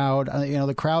pedestrian crowd.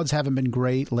 The crowds haven't been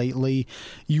great lately.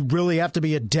 You really have to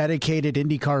be a dedicated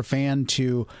IndyCar fan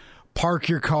to park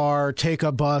your car, take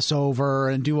a bus over,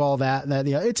 and do all that.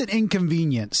 It's an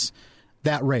inconvenience,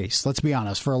 that race, let's be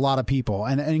honest, for a lot of people,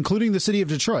 and including the city of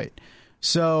Detroit.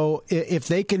 So if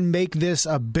they can make this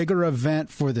a bigger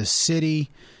event for the city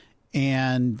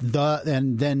and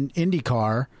then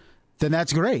IndyCar, then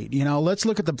that's great. Let's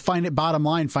look at the bottom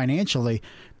line financially.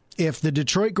 If the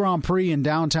Detroit Grand Prix in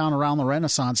downtown around the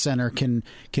Renaissance Center can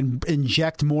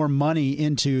inject more money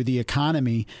into the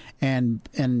economy and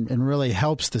really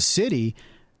helps the city,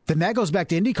 then that goes back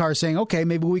to IndyCar saying, okay,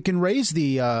 maybe we can raise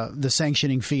the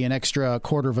sanctioning fee an extra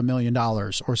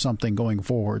 $250,000 or something going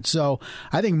forward. So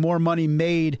I think more money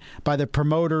made by the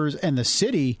promoters and the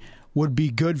city would be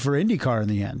good for IndyCar in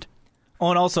the end. Oh,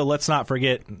 and also, let's not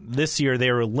forget, this year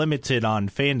they were limited on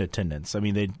fan attendance. I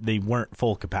mean, they weren't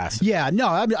full capacity. Yeah,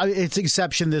 no, it's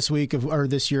exception this week or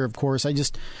this year, of course. I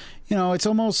just, it's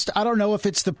almost, I don't know if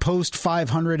it's the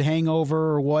post-500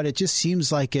 hangover or what. It just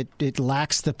seems like it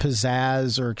lacks the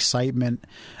pizzazz or excitement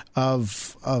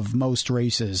of most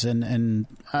races, and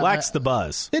lacks the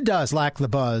buzz. It does lack the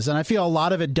buzz, and I feel a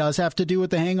lot of it does have to do with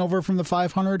the hangover from the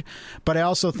 500. But I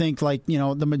also think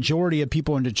the majority of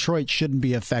people in Detroit shouldn't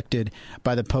be affected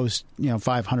by the post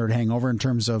 500 hangover in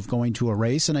terms of going to a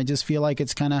race, and I just feel like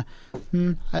it's kind of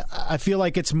I feel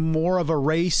like it's more of a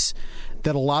race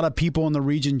that a lot of people in the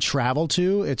region travel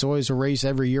to. It's always a race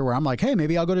every year where I'm like, hey,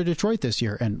 maybe I'll go to Detroit this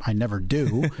year, and I never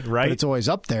do. Right? But it's always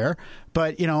up there.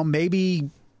 But maybe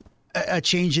a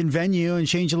change in venue and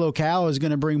change of locale is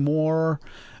going to bring more,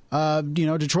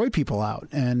 Detroit people out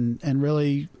and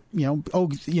really,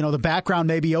 the background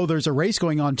maybe, there's a race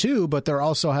going on too, but they're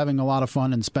also having a lot of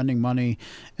fun and spending money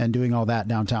and doing all that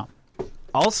downtown.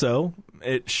 Also,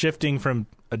 it's shifting from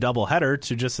a doubleheader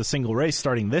to just a single race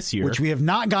starting this year. Which we have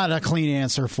not got a clean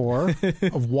answer for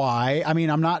of why. I mean,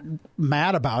 I'm not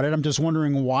mad about it. I'm just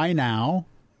wondering why now.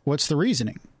 What's the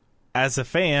reasoning? As a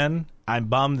fan, I'm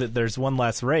bummed that there's one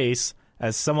less race.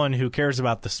 As someone who cares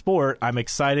about the sport, I'm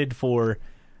excited for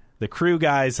the crew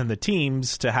guys and the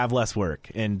teams to have less work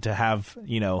and to have,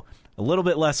 a little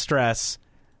bit less stress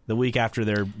the week after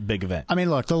their big event. I mean,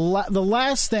 look, the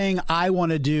last thing I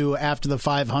want to do after the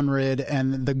 500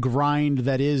 and the grind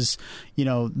that is,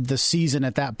 the season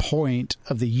at that point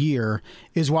of the year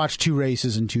is watch 2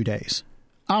 races in 2 days.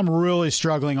 I'm really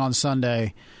struggling on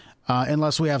Sunday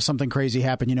unless we have something crazy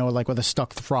happen, like with a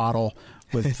stuck throttle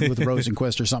with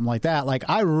Rosenquist or something like that. Like,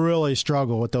 I really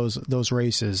struggle with those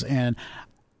races, and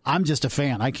I'm just a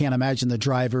fan. I can't imagine the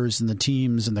drivers and the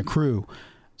teams and the crew.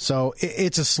 So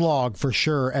it's a slog for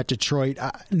sure at Detroit.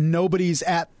 Nobody's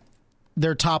at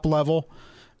their top level.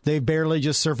 They've barely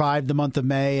just survived the month of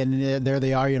May, and there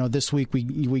they are. This week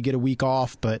we get a week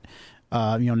off, but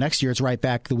next year it's right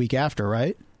back the week after,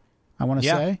 right? I want to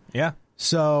say. Yeah.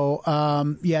 So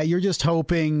you're just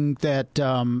hoping that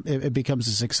it becomes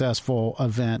a successful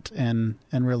event and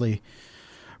really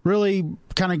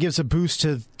kind of gives a boost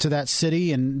to that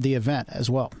city and the event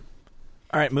as well.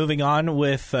 All right, moving on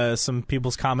with some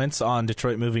people's comments on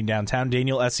Detroit moving downtown.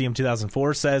 Daniel, SEM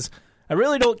 2004, says, I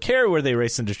really don't care where they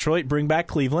race in Detroit. Bring back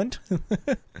Cleveland.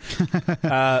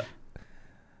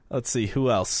 Let's see, who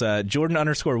else? Jordan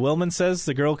 _Willman says,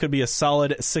 the girl could be a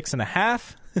solid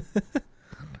 6.5.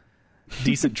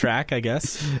 Decent track, I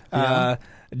guess. Yeah.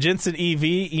 Jensen EV,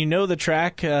 the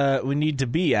track we need to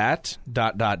be at, ...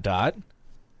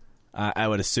 I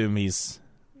would assume he's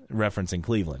referencing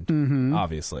Cleveland,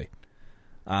 obviously.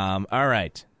 All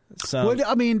right. So,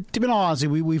 to be honest,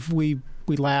 we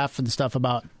laugh and stuff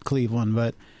about Cleveland,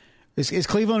 but is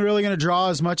Cleveland really going to draw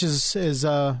as much as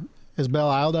Belle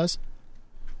Isle does?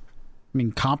 I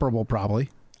mean, comparable probably.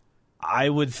 I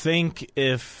would think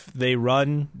if they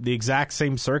run the exact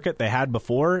same circuit they had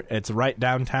before, it's right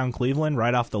downtown Cleveland,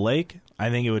 right off the lake, I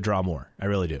think it would draw more. I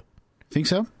really do. Think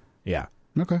so? Yeah.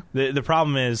 Okay. The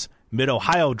problem is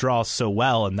Mid-Ohio draws so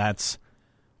well, and that's,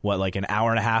 like an hour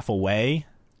and a half away?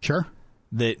 Sure.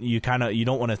 That you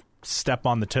don't want to step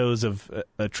on the toes of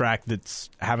a track that's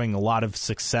having a lot of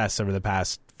success over the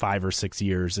past 5 or 6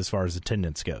 years as far as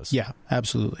attendance goes. Yeah,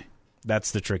 absolutely.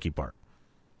 That's the tricky part.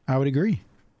 I would agree.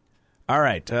 All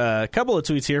right, a couple of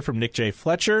tweets here from Nick J.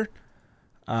 Fletcher.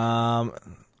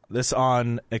 This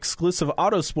on Exclusive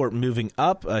Autosport moving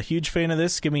up. A huge fan of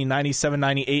this. Give me 97,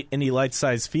 98 Indy Lights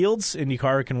size fields.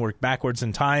 IndyCar can work backwards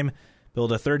in time.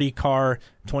 Build a 30-car,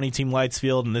 20-team lights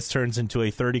field, and this turns into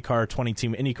a 30-car,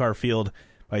 20-team IndyCar field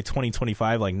by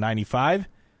 2025, like 95.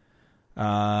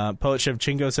 Poet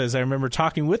Shevchenko says, I remember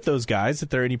talking with those guys at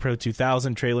their Indy Pro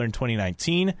 2000 trailer in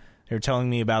 2019. They were telling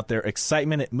me about their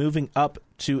excitement at moving up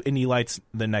to Indy Lights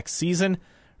the next season.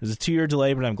 There's a 2-year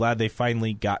delay, but I'm glad they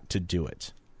finally got to do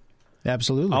it.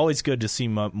 Absolutely. Always good to see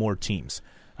more teams.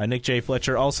 Nick J.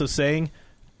 Fletcher also saying,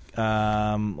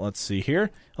 let's see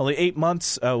here. Only 8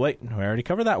 months. Oh, wait, we already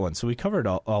covered that one. So we covered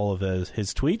all of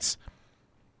his tweets.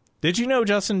 Did you know,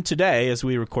 Justin, today, as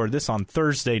we record this on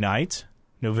Thursday night,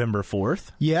 November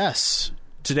 4th? Yes.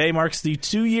 Today marks the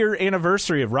 2-year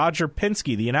anniversary of Roger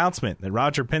Penske, the announcement that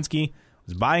Roger Penske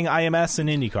was buying IMS and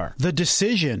IndyCar. The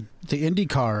decision, the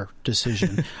IndyCar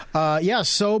decision.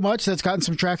 So much that's gotten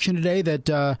some traction today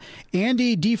that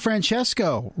Andy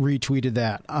DeFrancesco retweeted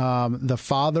that. The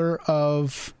father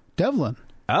of Devlin.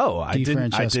 Oh, I did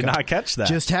not catch that.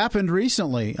 Just happened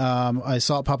recently. I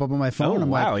saw it pop up on my phone. Oh, I'm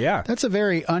wow, like, yeah. That's a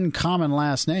very uncommon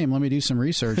last name. Let me do some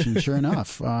research. And sure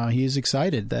enough, he's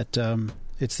excited that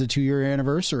it's the 2-year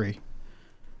anniversary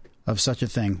of such a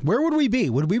thing. Where would we be?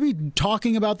 Would we be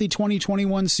talking about the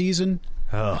 2021 season?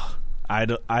 Oh, I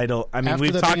don't. I mean,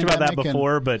 we've talked about that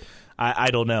before, but I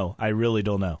don't know. I really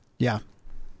don't know. Yeah.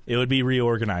 It would be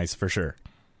reorganized for sure.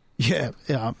 Yeah.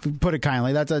 Put it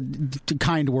kindly. That's a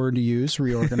kind word to use,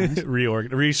 reorganize.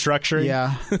 Restructuring.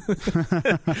 Yeah.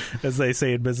 As they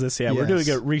say in business. Yeah, yes. We're doing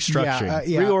a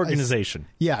restructuring. Reorganization.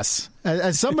 Yes.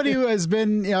 As somebody who has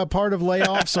been part of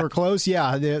layoffs or close,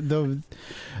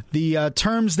 the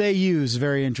terms they use,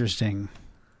 very interesting.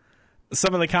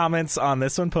 Some of the comments on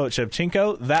this one, Poet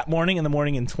Shevchenko, that morning in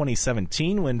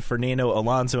 2017 when Fernando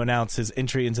Alonso announced his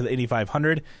entry into the Indy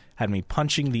 500, had me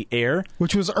punching the air.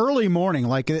 Which was early morning,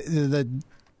 like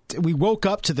we woke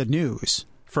up to the news.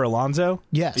 For Alonso?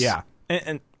 Yes. Yeah.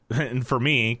 And for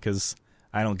me, because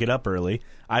I don't get up early,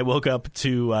 I woke up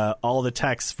to all the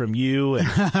texts from you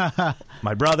and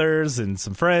my brothers and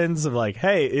some friends of like,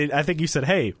 hey, I think you said,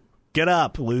 hey, get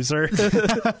up, loser.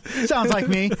 Sounds like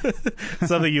me.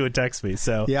 Something you would text me.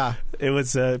 So yeah, It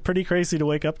was pretty crazy to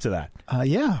wake up to that.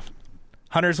 Yeah.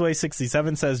 Hunter's Way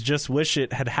 67 says, just wish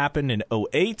it had happened in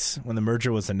 2008 when the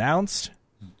merger was announced.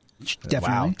 Definitely.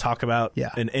 Wow, talk about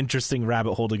an interesting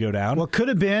rabbit hole to go down. Well, could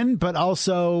have been, but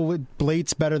also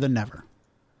Blate's better than never.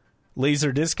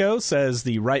 Laser Disco says,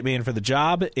 the right man for the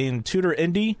job in Tudor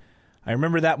Indy. I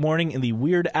remember that morning in the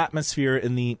weird atmosphere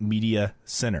in the media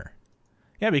center.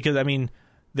 Yeah, because, I mean,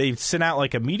 they sent out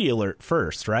like a media alert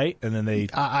first, right? And then they...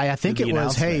 I think it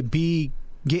was, hey,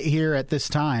 get here at this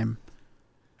time.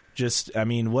 Just, I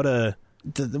mean, what a...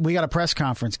 We got a press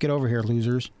conference. Get over here,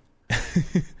 losers.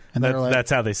 And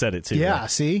that's how they said it, too. Yeah, right?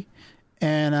 See?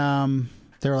 And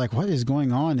they're like, what is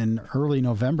going on in early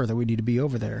November that we need to be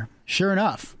over there? Sure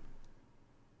enough.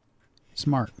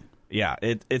 Smart. Yeah,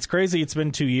 it's crazy. It's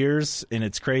been 2 years, and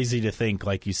it's crazy to think,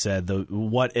 like you said, the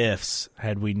what ifs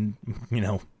had we,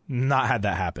 not had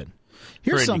that happen.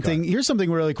 Here's something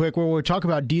really quick where we talk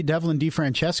about Devlin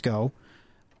DeFrancesco.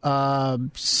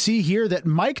 See here that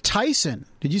Mike Tyson,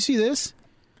 did you see this?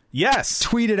 Yes.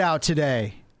 Tweeted out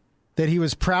today that he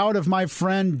was proud of my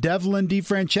friend Devlin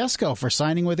DeFrancesco for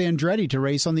signing with Andretti to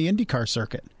race on the IndyCar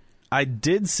circuit. I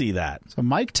did see that. So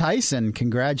Mike Tyson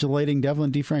congratulating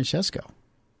Devlin DeFrancesco.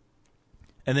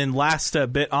 And then last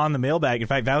bit on the mailbag. In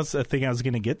fact, that was the thing I was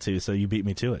going to get to, so you beat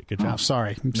me to it. Good job. Oh,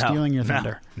 sorry. I'm stealing your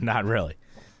thunder. No, not really.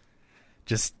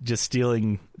 Just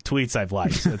stealing tweets I've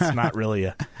liked. It's not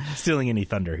really stealing any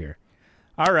thunder here.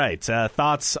 All right.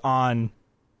 Thoughts on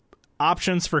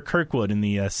options for Kirkwood in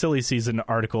the Silly Season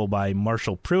article by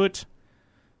Marshall Pruitt.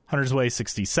 Hunter's Way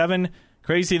 67.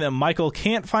 Crazy that Michael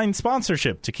can't find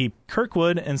sponsorship to keep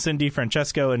Kirkwood and send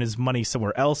DeFrancesco and his money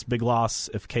somewhere else. Big loss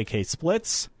if KK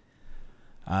splits.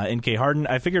 NK Harden.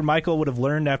 I figured Michael would have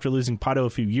learned after losing Pato a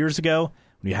few years ago.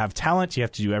 When you have talent, you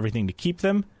have to do everything to keep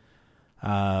them.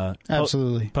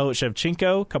 Absolutely. Poet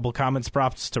Shevchenko. Couple comments,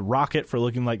 props to Rocket for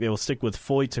looking like they will stick with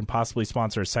Foyt and possibly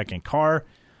sponsor a second car.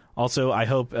 Also, I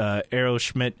hope Aero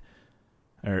Schmidt,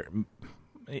 or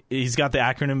he's got the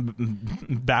acronym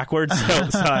backwards,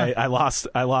 so I lost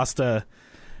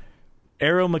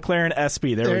Aero McLaren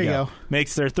SB. There we go.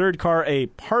 Makes their third car a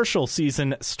partial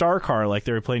season star car like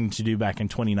they were planning to do back in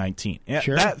 2019. Yeah,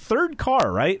 sure. That third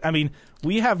car, right? I mean,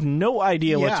 we have no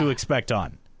idea what to expect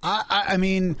on. I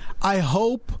mean, I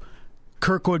hope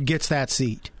Kirkwood gets that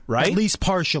seat. Right? At least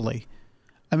partially.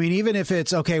 I mean, even if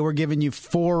it's, okay, we're giving you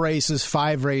 4 races,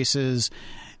 5 races,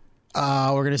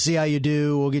 we're going to see how you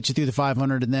do, we'll get you through the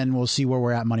 500, and then we'll see where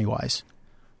we're at money-wise.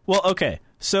 Well, okay.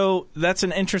 So that's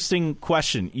an interesting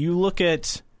question. You look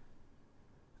at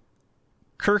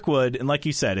Kirkwood, and like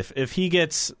you said, if he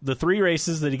gets the 3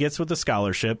 races that he gets with the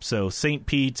scholarship, so St.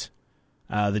 Pete,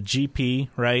 the GP,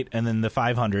 right, and then the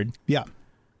 500. Yeah.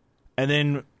 And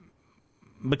then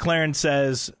McLaren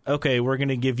says, okay, we're going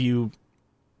to give you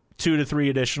 2 to 3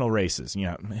 additional races.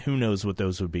 Who knows what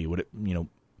those would be? Would it,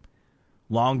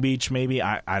 Long Beach maybe?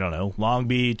 I don't know. Long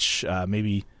Beach,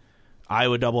 maybe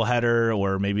Iowa doubleheader,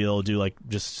 or maybe they'll do like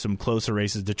just some closer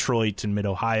races, Detroit and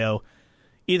Mid-Ohio.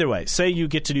 Either way, say you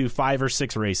get to do 5 or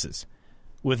 6 races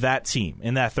with that team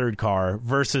in that third car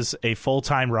versus a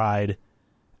full-time ride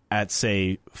at,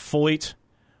 say, Foyt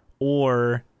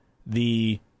or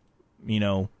the,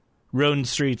 Road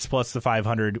Streets plus the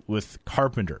 500 with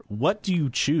Carpenter. What do you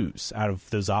choose out of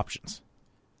those options?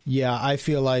 Yeah, I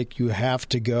feel like you have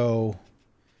to go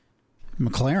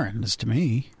McLaren, to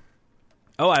me.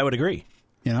 Oh, I would agree.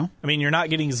 I mean, you're not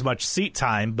getting as much seat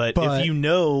time, but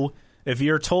if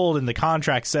you're told and the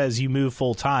contract says you move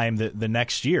full time the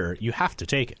next year, you have to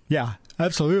take it. Yeah,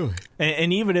 absolutely.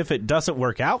 And even if it doesn't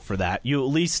work out for that, you at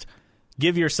least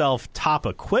give yourself top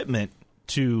equipment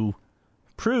to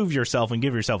prove yourself and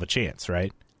give yourself a chance,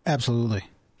 right? Absolutely.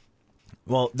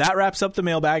 Well, that wraps up the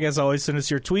mailbag. As always, send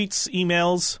us your tweets,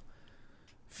 emails,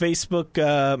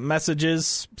 Facebook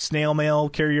messages, snail mail,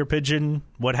 carrier pigeon,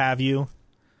 what have you.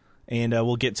 And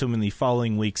we'll get to them in the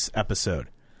following week's episode.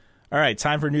 All right,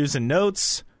 time for news and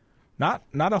notes. Not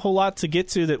a whole lot to get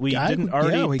to that we didn't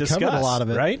already discuss. Covered a lot of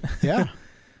it, right? Yeah.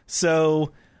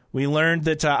 So we learned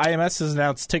that IMS has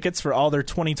announced tickets for all their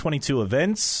 2022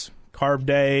 events: Carb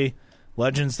Day,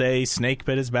 Legends Day, Snake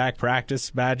Pit is back, practice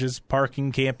badges,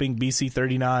 parking, camping, BC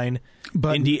 39,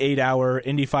 Indy 8 Hour,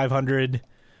 Indy 500,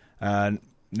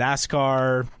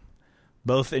 NASCAR.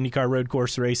 Both IndyCar road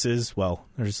course races, well,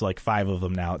 there's like 5 of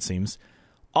them now, it seems,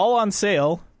 all on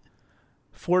sale.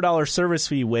 $4 service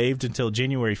fee waived until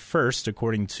January 1st,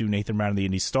 according to Nathan Brown of the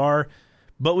Indy Star.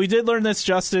 But we did learn this,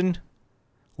 Justin.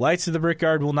 Lights of the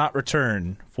Brickyard will not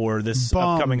return for this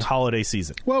upcoming holiday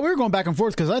season. Well, we were going back and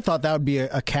forth because I thought that would be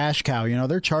a cash cow.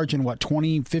 They're charging,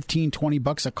 $15,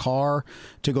 $20 a car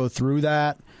to go through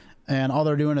that. and all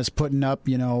they're doing is putting up,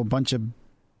 a bunch of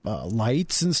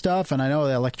lights and stuff. And I know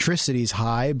the electricity's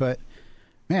high, but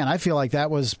man, I feel like that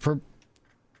was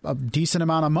a decent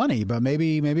amount of money. But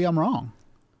maybe I'm wrong.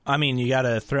 I mean, you got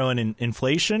to throw in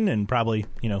inflation and probably,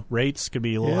 rates could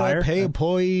be a little higher. Pay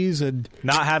employees and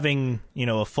not having,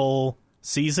 a full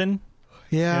season.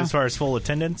 Yeah. As far as full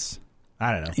attendance.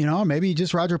 I don't know. Maybe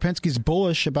just Roger Penske's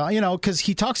bullish about, because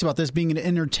he talks about this being an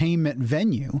entertainment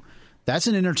venue. That's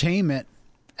an entertainment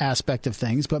aspect of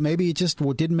things, but maybe it just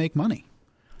didn't make money.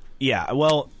 Yeah,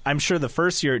 well, I'm sure the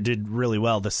first year it did really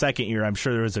well. The second year, I'm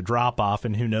sure there was a drop-off,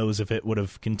 and who knows if it would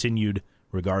have continued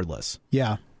regardless.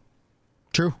 Yeah.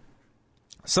 True.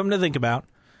 Something to think about.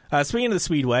 Speaking of the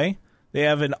Speedway, they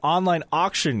have an online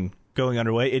auction going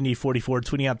underway. Indy 44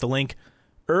 tweeting out the link,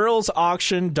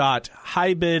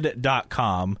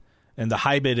 earlsauction.hibid.com, and the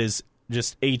Hibid is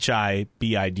just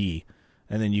HIBID,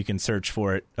 and then you can search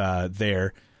for it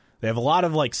there. They have a lot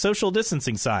of social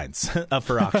distancing signs up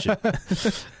for auction.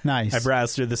 Nice. I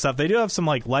browsed through this stuff. They do have some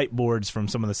light boards from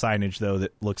some of the signage though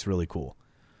that looks really cool.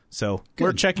 So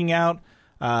we're checking out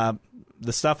the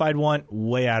stuff I'd want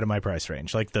way out of my price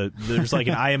range. There's an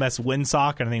IMS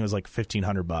windsock, and I think it was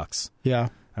 $1,500. Yeah.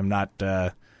 I'm not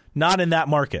in that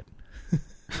market.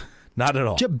 Not at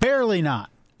all. Barely not.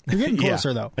 You're getting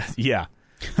closer though. Yeah.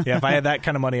 Yeah. If I had that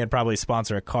kind of money, I'd probably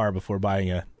sponsor a car before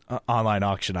buying a online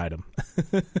auction item.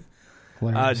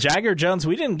 Jagger Jones,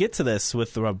 we didn't get to this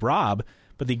with Rob,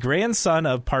 but the grandson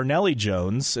of Parnelli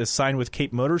Jones is signed with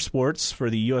Cape Motorsports for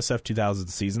the USF 2000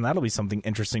 season. That'll be something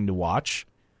interesting to watch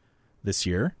this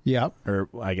year. Yeah. Or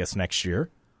I guess next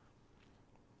year.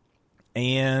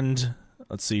 And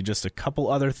let's see, just a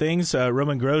couple other things.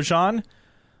 Roman Grosjean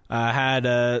had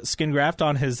a skin graft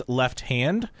on his left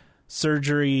hand.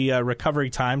 Surgery recovery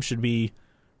time should be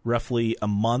roughly a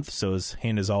month, so his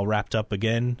hand is all wrapped up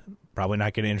again. Probably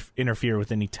not going to interfere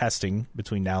with any testing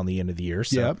between now and the end of the year,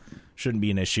 so shouldn't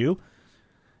be an issue.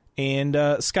 And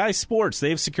Sky Sports,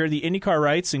 they've secured the IndyCar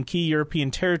rights in key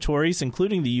European territories,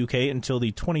 including the UK, until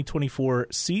the 2024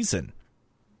 season.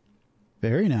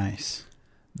 Very nice.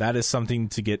 That is something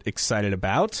to get excited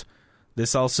about.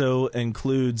 This also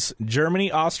includes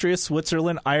Germany, Austria,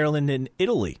 Switzerland, Ireland, and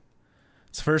Italy.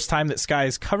 It's the first time that Sky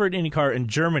has covered IndyCar in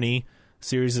Germany. The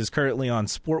series is currently on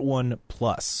Sport 1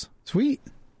 Plus. Sweet.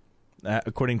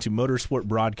 According to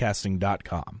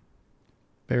motorsportbroadcasting.com.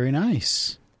 Very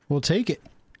nice. We'll take it.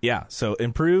 Yeah, so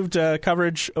improved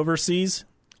coverage overseas,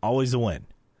 always a win.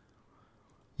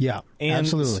 Yeah, and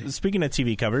absolutely. Speaking of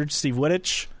TV coverage, Steve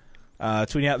Wittich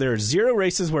tweeting out there are 0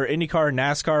 races where IndyCar and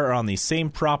NASCAR are on the same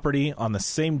property on the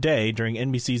same day during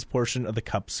NBC's portion of the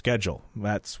Cup schedule.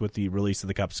 That's with the release of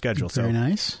the Cup schedule. Very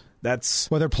nice.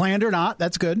 That's whether planned or not,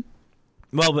 that's good.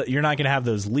 Well, but you're not going to have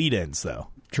those lead-ins, though.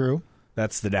 True.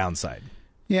 That's the downside.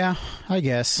 Yeah, I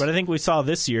guess. But I think we saw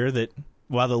this year that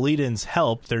while the lead-ins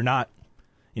help, they're not,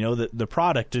 the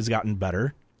product has gotten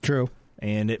better. True.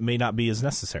 And it may not be as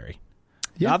necessary.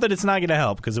 Yeah. Not that it's not going to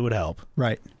help, because it would help.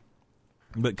 Right.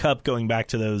 But Cup going back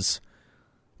to those,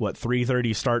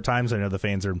 3:30 start times, I know the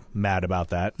fans are mad about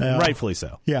that. Rightfully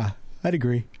so. Yeah, I'd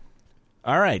agree.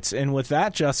 All right. And with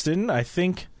that, Justin, I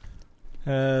think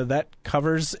that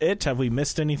covers it. Have we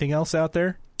missed anything else out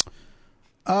there?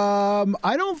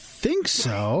 I don't think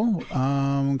so.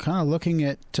 Kind of looking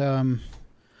at the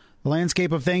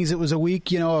landscape of things. It was a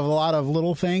week, of a lot of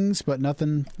little things, but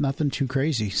nothing too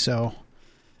crazy. So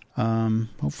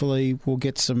hopefully we'll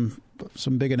get some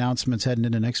big announcements heading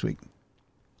into next week.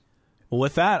 Well,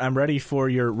 with that, I'm ready for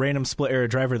your random split era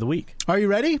driver of the week. Are you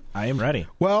ready? I am ready.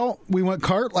 Well, we went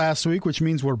kart last week, which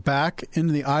means we're back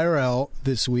into the IRL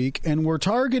this week, and we're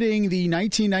targeting the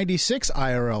 1996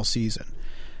 IRL season.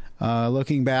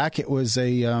 Looking back, it was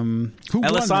a who Alessandro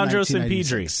won the 1996?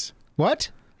 Sampedri.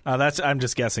 What? I'm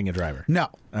just guessing a driver. No.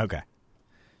 Okay.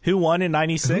 Who won in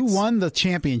 96? Who won the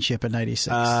championship in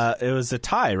 96? It was a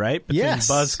tie, right? Between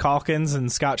Buzz Calkins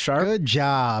and Scott Sharp. Good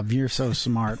job. You're so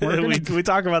smart. We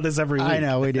talk about this every week. I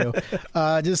know, we do.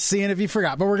 Just seeing if you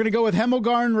forgot. But we're going to go with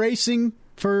Hemmelgarn Racing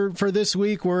for this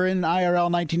week. We're in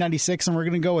IRL 1996, and we're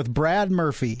going to go with Brad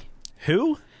Murphy.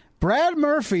 Who? Brad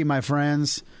Murphy, my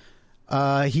friends.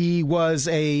 He was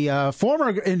a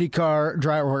former IndyCar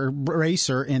driver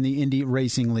racer in the Indy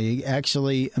Racing League.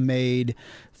 Actually made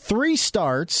 3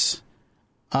 starts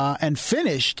and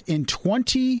finished in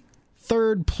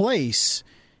 23rd place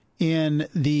in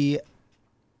the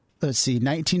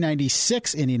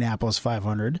 1996 Indianapolis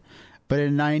 500. But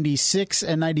in 96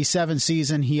 and 97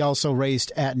 season, he also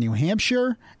raced at New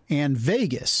Hampshire and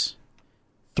Vegas.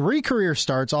 3 career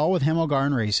starts, all with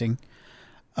Hemmelgarn Racing.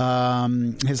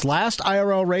 His last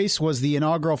IRL race was the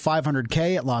inaugural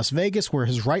 500K at Las Vegas, where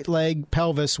his right leg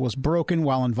pelvis was broken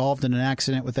while involved in an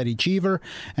accident with Eddie Cheever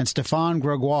and Stefan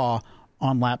Gregoire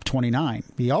on lap 29.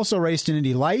 He also raced in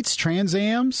Indy Lights, Trans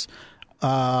Ams,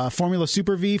 Formula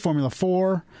Super V, Formula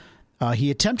 4.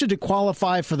 He attempted to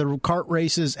qualify for the kart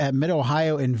races at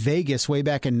Mid-Ohio and Vegas way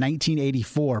back in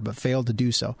 1984, but failed to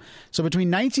do so. So between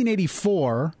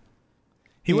 1984...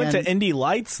 He went to Indy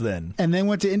Lights then. And then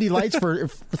went to Indy Lights for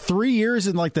 3 years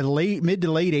in like the mid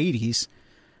to late 80s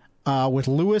with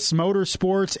Lewis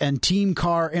Motorsports and Team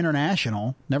Car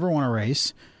International. Never won a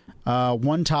race.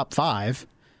 Won top 5.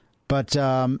 But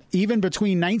even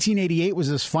between 1988 was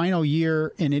his final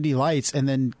year in Indy Lights, and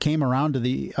then came around to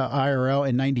the IRL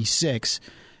in 96,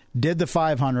 did the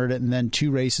 500, and then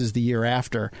 2 races the year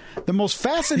after. The most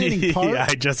fascinating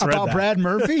part about Brad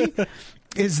Murphy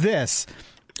is this,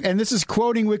 and this is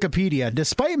quoting Wikipedia.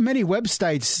 Despite many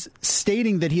websites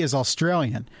stating that he is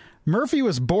Australian, Murphy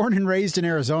was born and raised in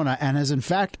Arizona and has in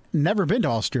fact never been to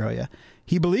Australia.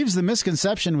 He believes the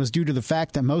misconception was due to the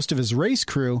fact that most of his race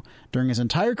crew during his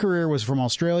entire career was from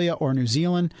Australia or New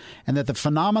Zealand, and that the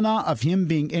phenomena of him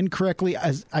being incorrectly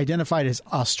identified as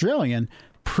Australian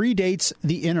predates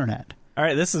the internet. All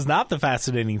right, this is not the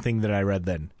fascinating thing that I read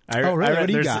then. Really? What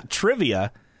do you got?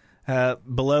 Trivia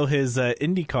below his his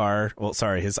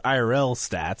IRL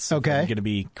stats. Okay. I'm going to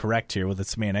be correct here with the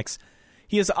semantics.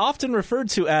 He is often referred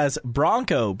to as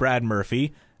Bronco Brad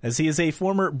Murphy, as he is a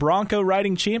former Bronco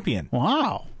riding champion.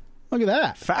 Wow. Look at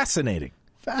that. Fascinating.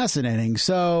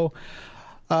 So,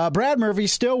 Brad Murphy,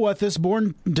 still with us,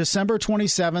 born December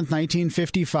 27th,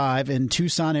 1955 in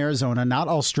Tucson, Arizona, not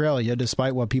Australia,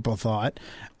 despite what people thought,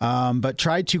 but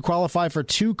tried to qualify for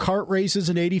 2 kart races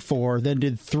in 84, then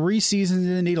did 3 seasons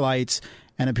in Indy Lights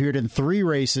and appeared in 3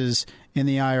 races in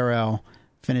the IRL.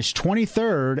 Finished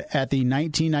 23rd at the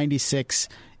 1996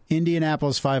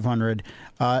 Indianapolis 500,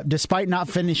 despite not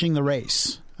finishing the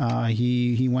race.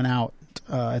 He went out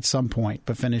at some point,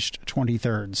 but finished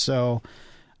 23rd. So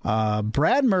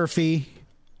Brad Murphy,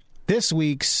 this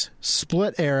week's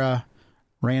Split Era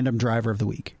Random Driver of the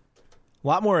Week. A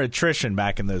lot more attrition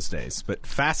back in those days, but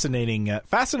fascinating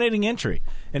entry.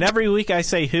 And every week I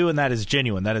say who, and that is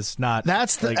genuine. That is not.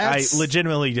 I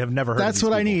legitimately have never heard. That's of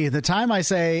what people. I need. The time I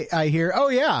hear, oh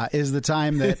yeah, is the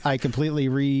time that I completely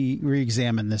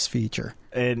re-examine this feature.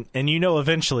 And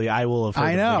eventually I will have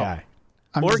heard of the guy.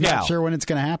 I'm just not sure when it's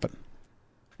going to happen.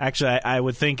 Actually, I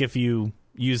would think if you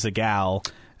use a gal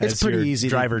as your easy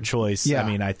driver choice, yeah. I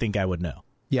mean, I think I would know.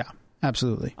 Yeah,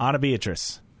 absolutely. Anna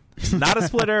Beatrice. Not a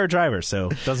split era driver, so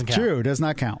it doesn't count. True, does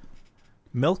not count.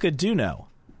 Milka Duno.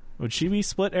 Would she be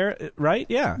split era, right?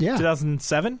 Yeah.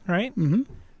 2007, right? Mm-hmm.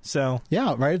 So,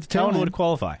 yeah, right at the tail that one end would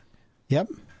qualify. Yep.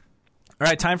 All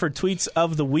right, time for tweets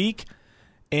of the week.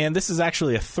 And this is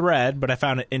actually a thread, but I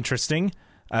found it interesting.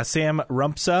 Sam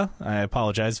Rumpsa, I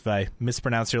apologize if I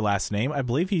mispronounce your last name. I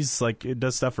believe he's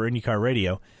does stuff for IndyCar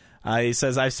Radio. He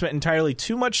says, I've spent entirely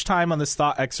too much time on this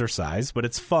thought exercise, but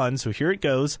it's fun, so here it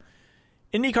goes.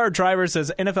 IndyCar drivers as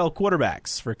NFL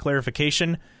quarterbacks. For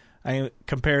clarification, I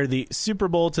compare the Super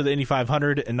Bowl to the Indy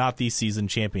 500 and not the season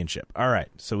championship. All right,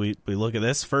 so we look at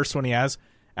this. First one he has,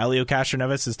 Elio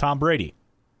Castroneves is Tom Brady.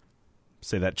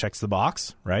 Say that checks the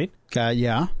box, right?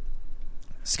 Yeah.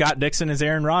 Scott Dixon is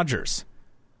Aaron Rodgers.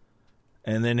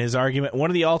 And then his argument,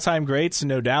 one of the all-time greats,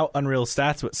 no doubt, unreal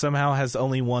stats, but somehow has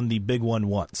only won the big one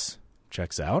once.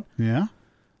 Checks out. Yeah.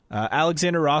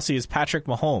 Alexander Rossi is Patrick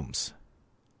Mahomes.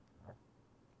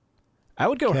 I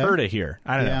would go Herta here.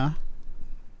 I don't know.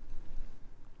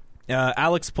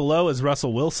 Alex Palou is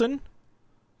Russell Wilson.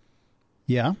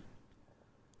 Yeah.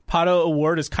 Pato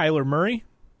Award is Kyler Murray.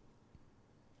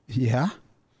 Yeah.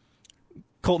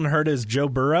 Colton Herta is Joe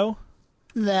Burrow.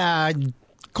 Nah,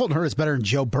 Colton Herta is better than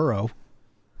Joe Burrow,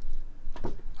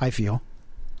 I feel.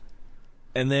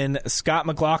 And then Scott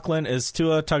McLaughlin is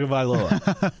Tua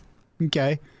Tagovailoa.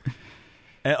 Okay.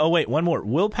 Wait, one more.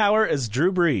 Will Power is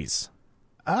Drew Brees.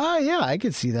 Yeah, I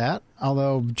could see that.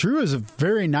 Although Drew is a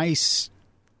very nice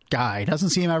guy. Doesn't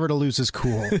seem ever to lose his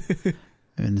cool.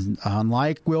 And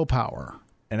unlike Will Power.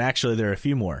 And actually, there are a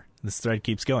few more. This thread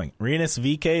keeps going. Rinus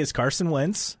VK is Carson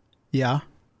Wentz. Yeah.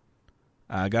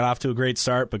 Got off to a great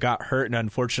start, but got hurt and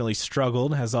unfortunately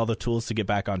struggled. Has all the tools to get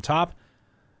back on top.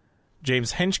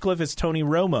 James Hinchcliffe is Tony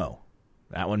Romo.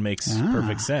 That one makes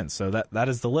perfect sense. So that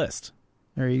is the list.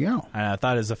 There you go. I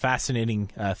thought it was a fascinating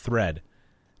thread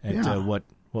and what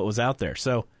was out there.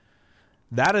 So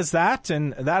that is that,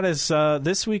 and that is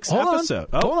this week's episode.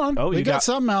 Hold on. We got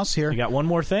something else here. We got one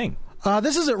more thing.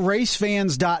 This is at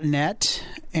racefans.net,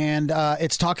 and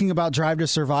it's talking about Drive to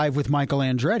Survive with Michael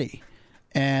Andretti.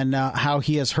 and how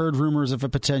he has heard rumors of a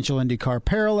potential IndyCar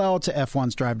parallel to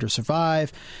F1's Drive to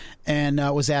Survive, and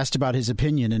was asked about his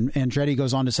opinion. And Andretti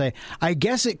goes on to say, I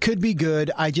guess it could be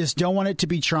good. I just don't want it to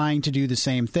be trying to do the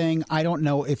same thing. I don't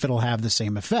know if it'll have the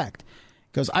same effect.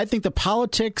 Because I think the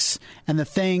politics and the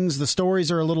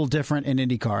stories are a little different in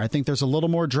IndyCar. I think there's a little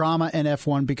more drama in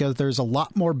F1 because there's a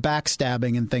lot more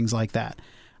backstabbing and things like that.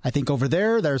 I think over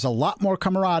there's a lot more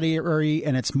camaraderie,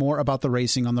 and it's more about the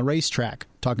racing on the racetrack,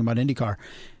 talking about IndyCar,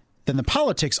 than the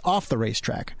politics off the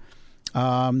racetrack.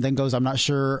 Then goes, I'm not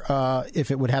sure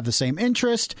if it would have the same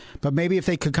interest, but maybe if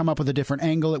they could come up with a different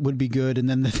angle, it would be good. And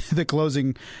then the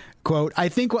closing quote, I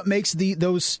think what makes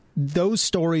those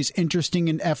stories interesting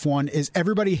in F1 is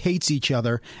everybody hates each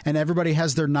other and everybody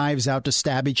has their knives out to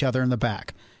stab each other in the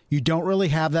back. You don't really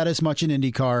have that as much in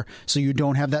IndyCar, so you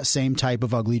don't have that same type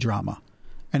of ugly drama.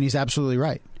 And he's absolutely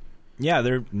right. Yeah,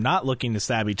 they're not looking to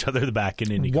stab each other in the back in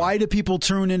IndyCar. Why do people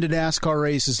tune into NASCAR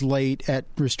races late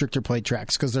at restrictor plate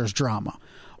tracks? Because there's drama.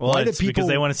 Well, it's because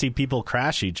they want to see people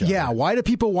crash each other. Yeah, why do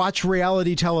people watch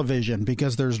reality television?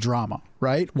 Because there's drama,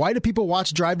 right? Why do people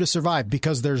watch Drive to Survive?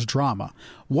 Because there's drama.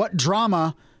 What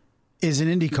drama is in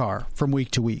IndyCar from week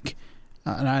to week?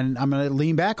 And I'm going to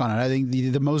lean back on it. I think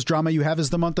the most drama you have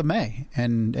is the month of May,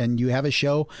 and you have a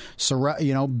show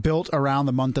built around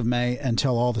the month of May and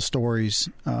tell all the stories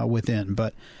within.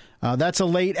 But that's a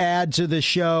late add to the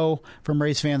show from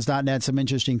racefans.net. Some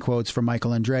interesting quotes from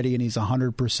Michael Andretti, and he's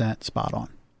 100% spot on.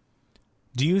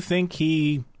 Do you think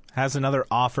he has another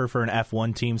offer for an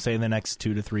F1 team, say, in the next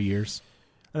 2 to 3 years?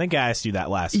 I think I asked you that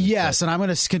last week. Yes, and I'm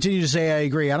going to continue to say I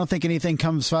agree. I don't think anything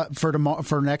comes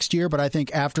for next year, but I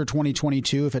think after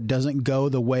 2022, if it doesn't go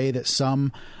the way that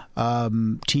some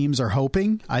teams are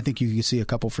hoping, I think you can see a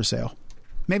couple for sale.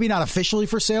 Maybe not officially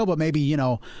for sale, but maybe,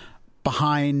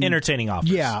 behind... entertaining offers.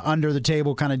 Yeah, under the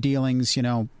table kind of dealings,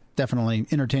 definitely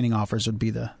entertaining offers would be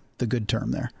the good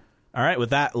term there. All right, with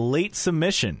that late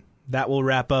submission, that will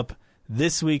wrap up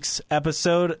this week's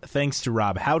episode. Thanks to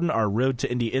Rob Howden, our Road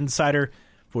to Indy insider,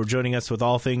 for joining us with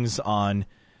all things on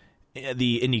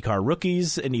the IndyCar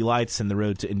rookies, Indy Lights, and the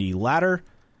Road to Indy ladder.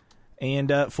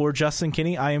 And for Justin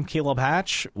Kinney, I am Caleb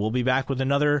Hatch. We'll be back with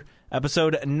another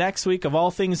episode next week of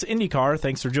all things IndyCar.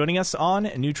 Thanks for joining us on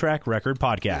New Track Record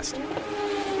Podcast.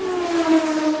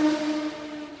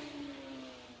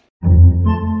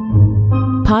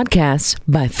 Podcasts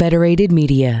by Federated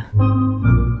Media.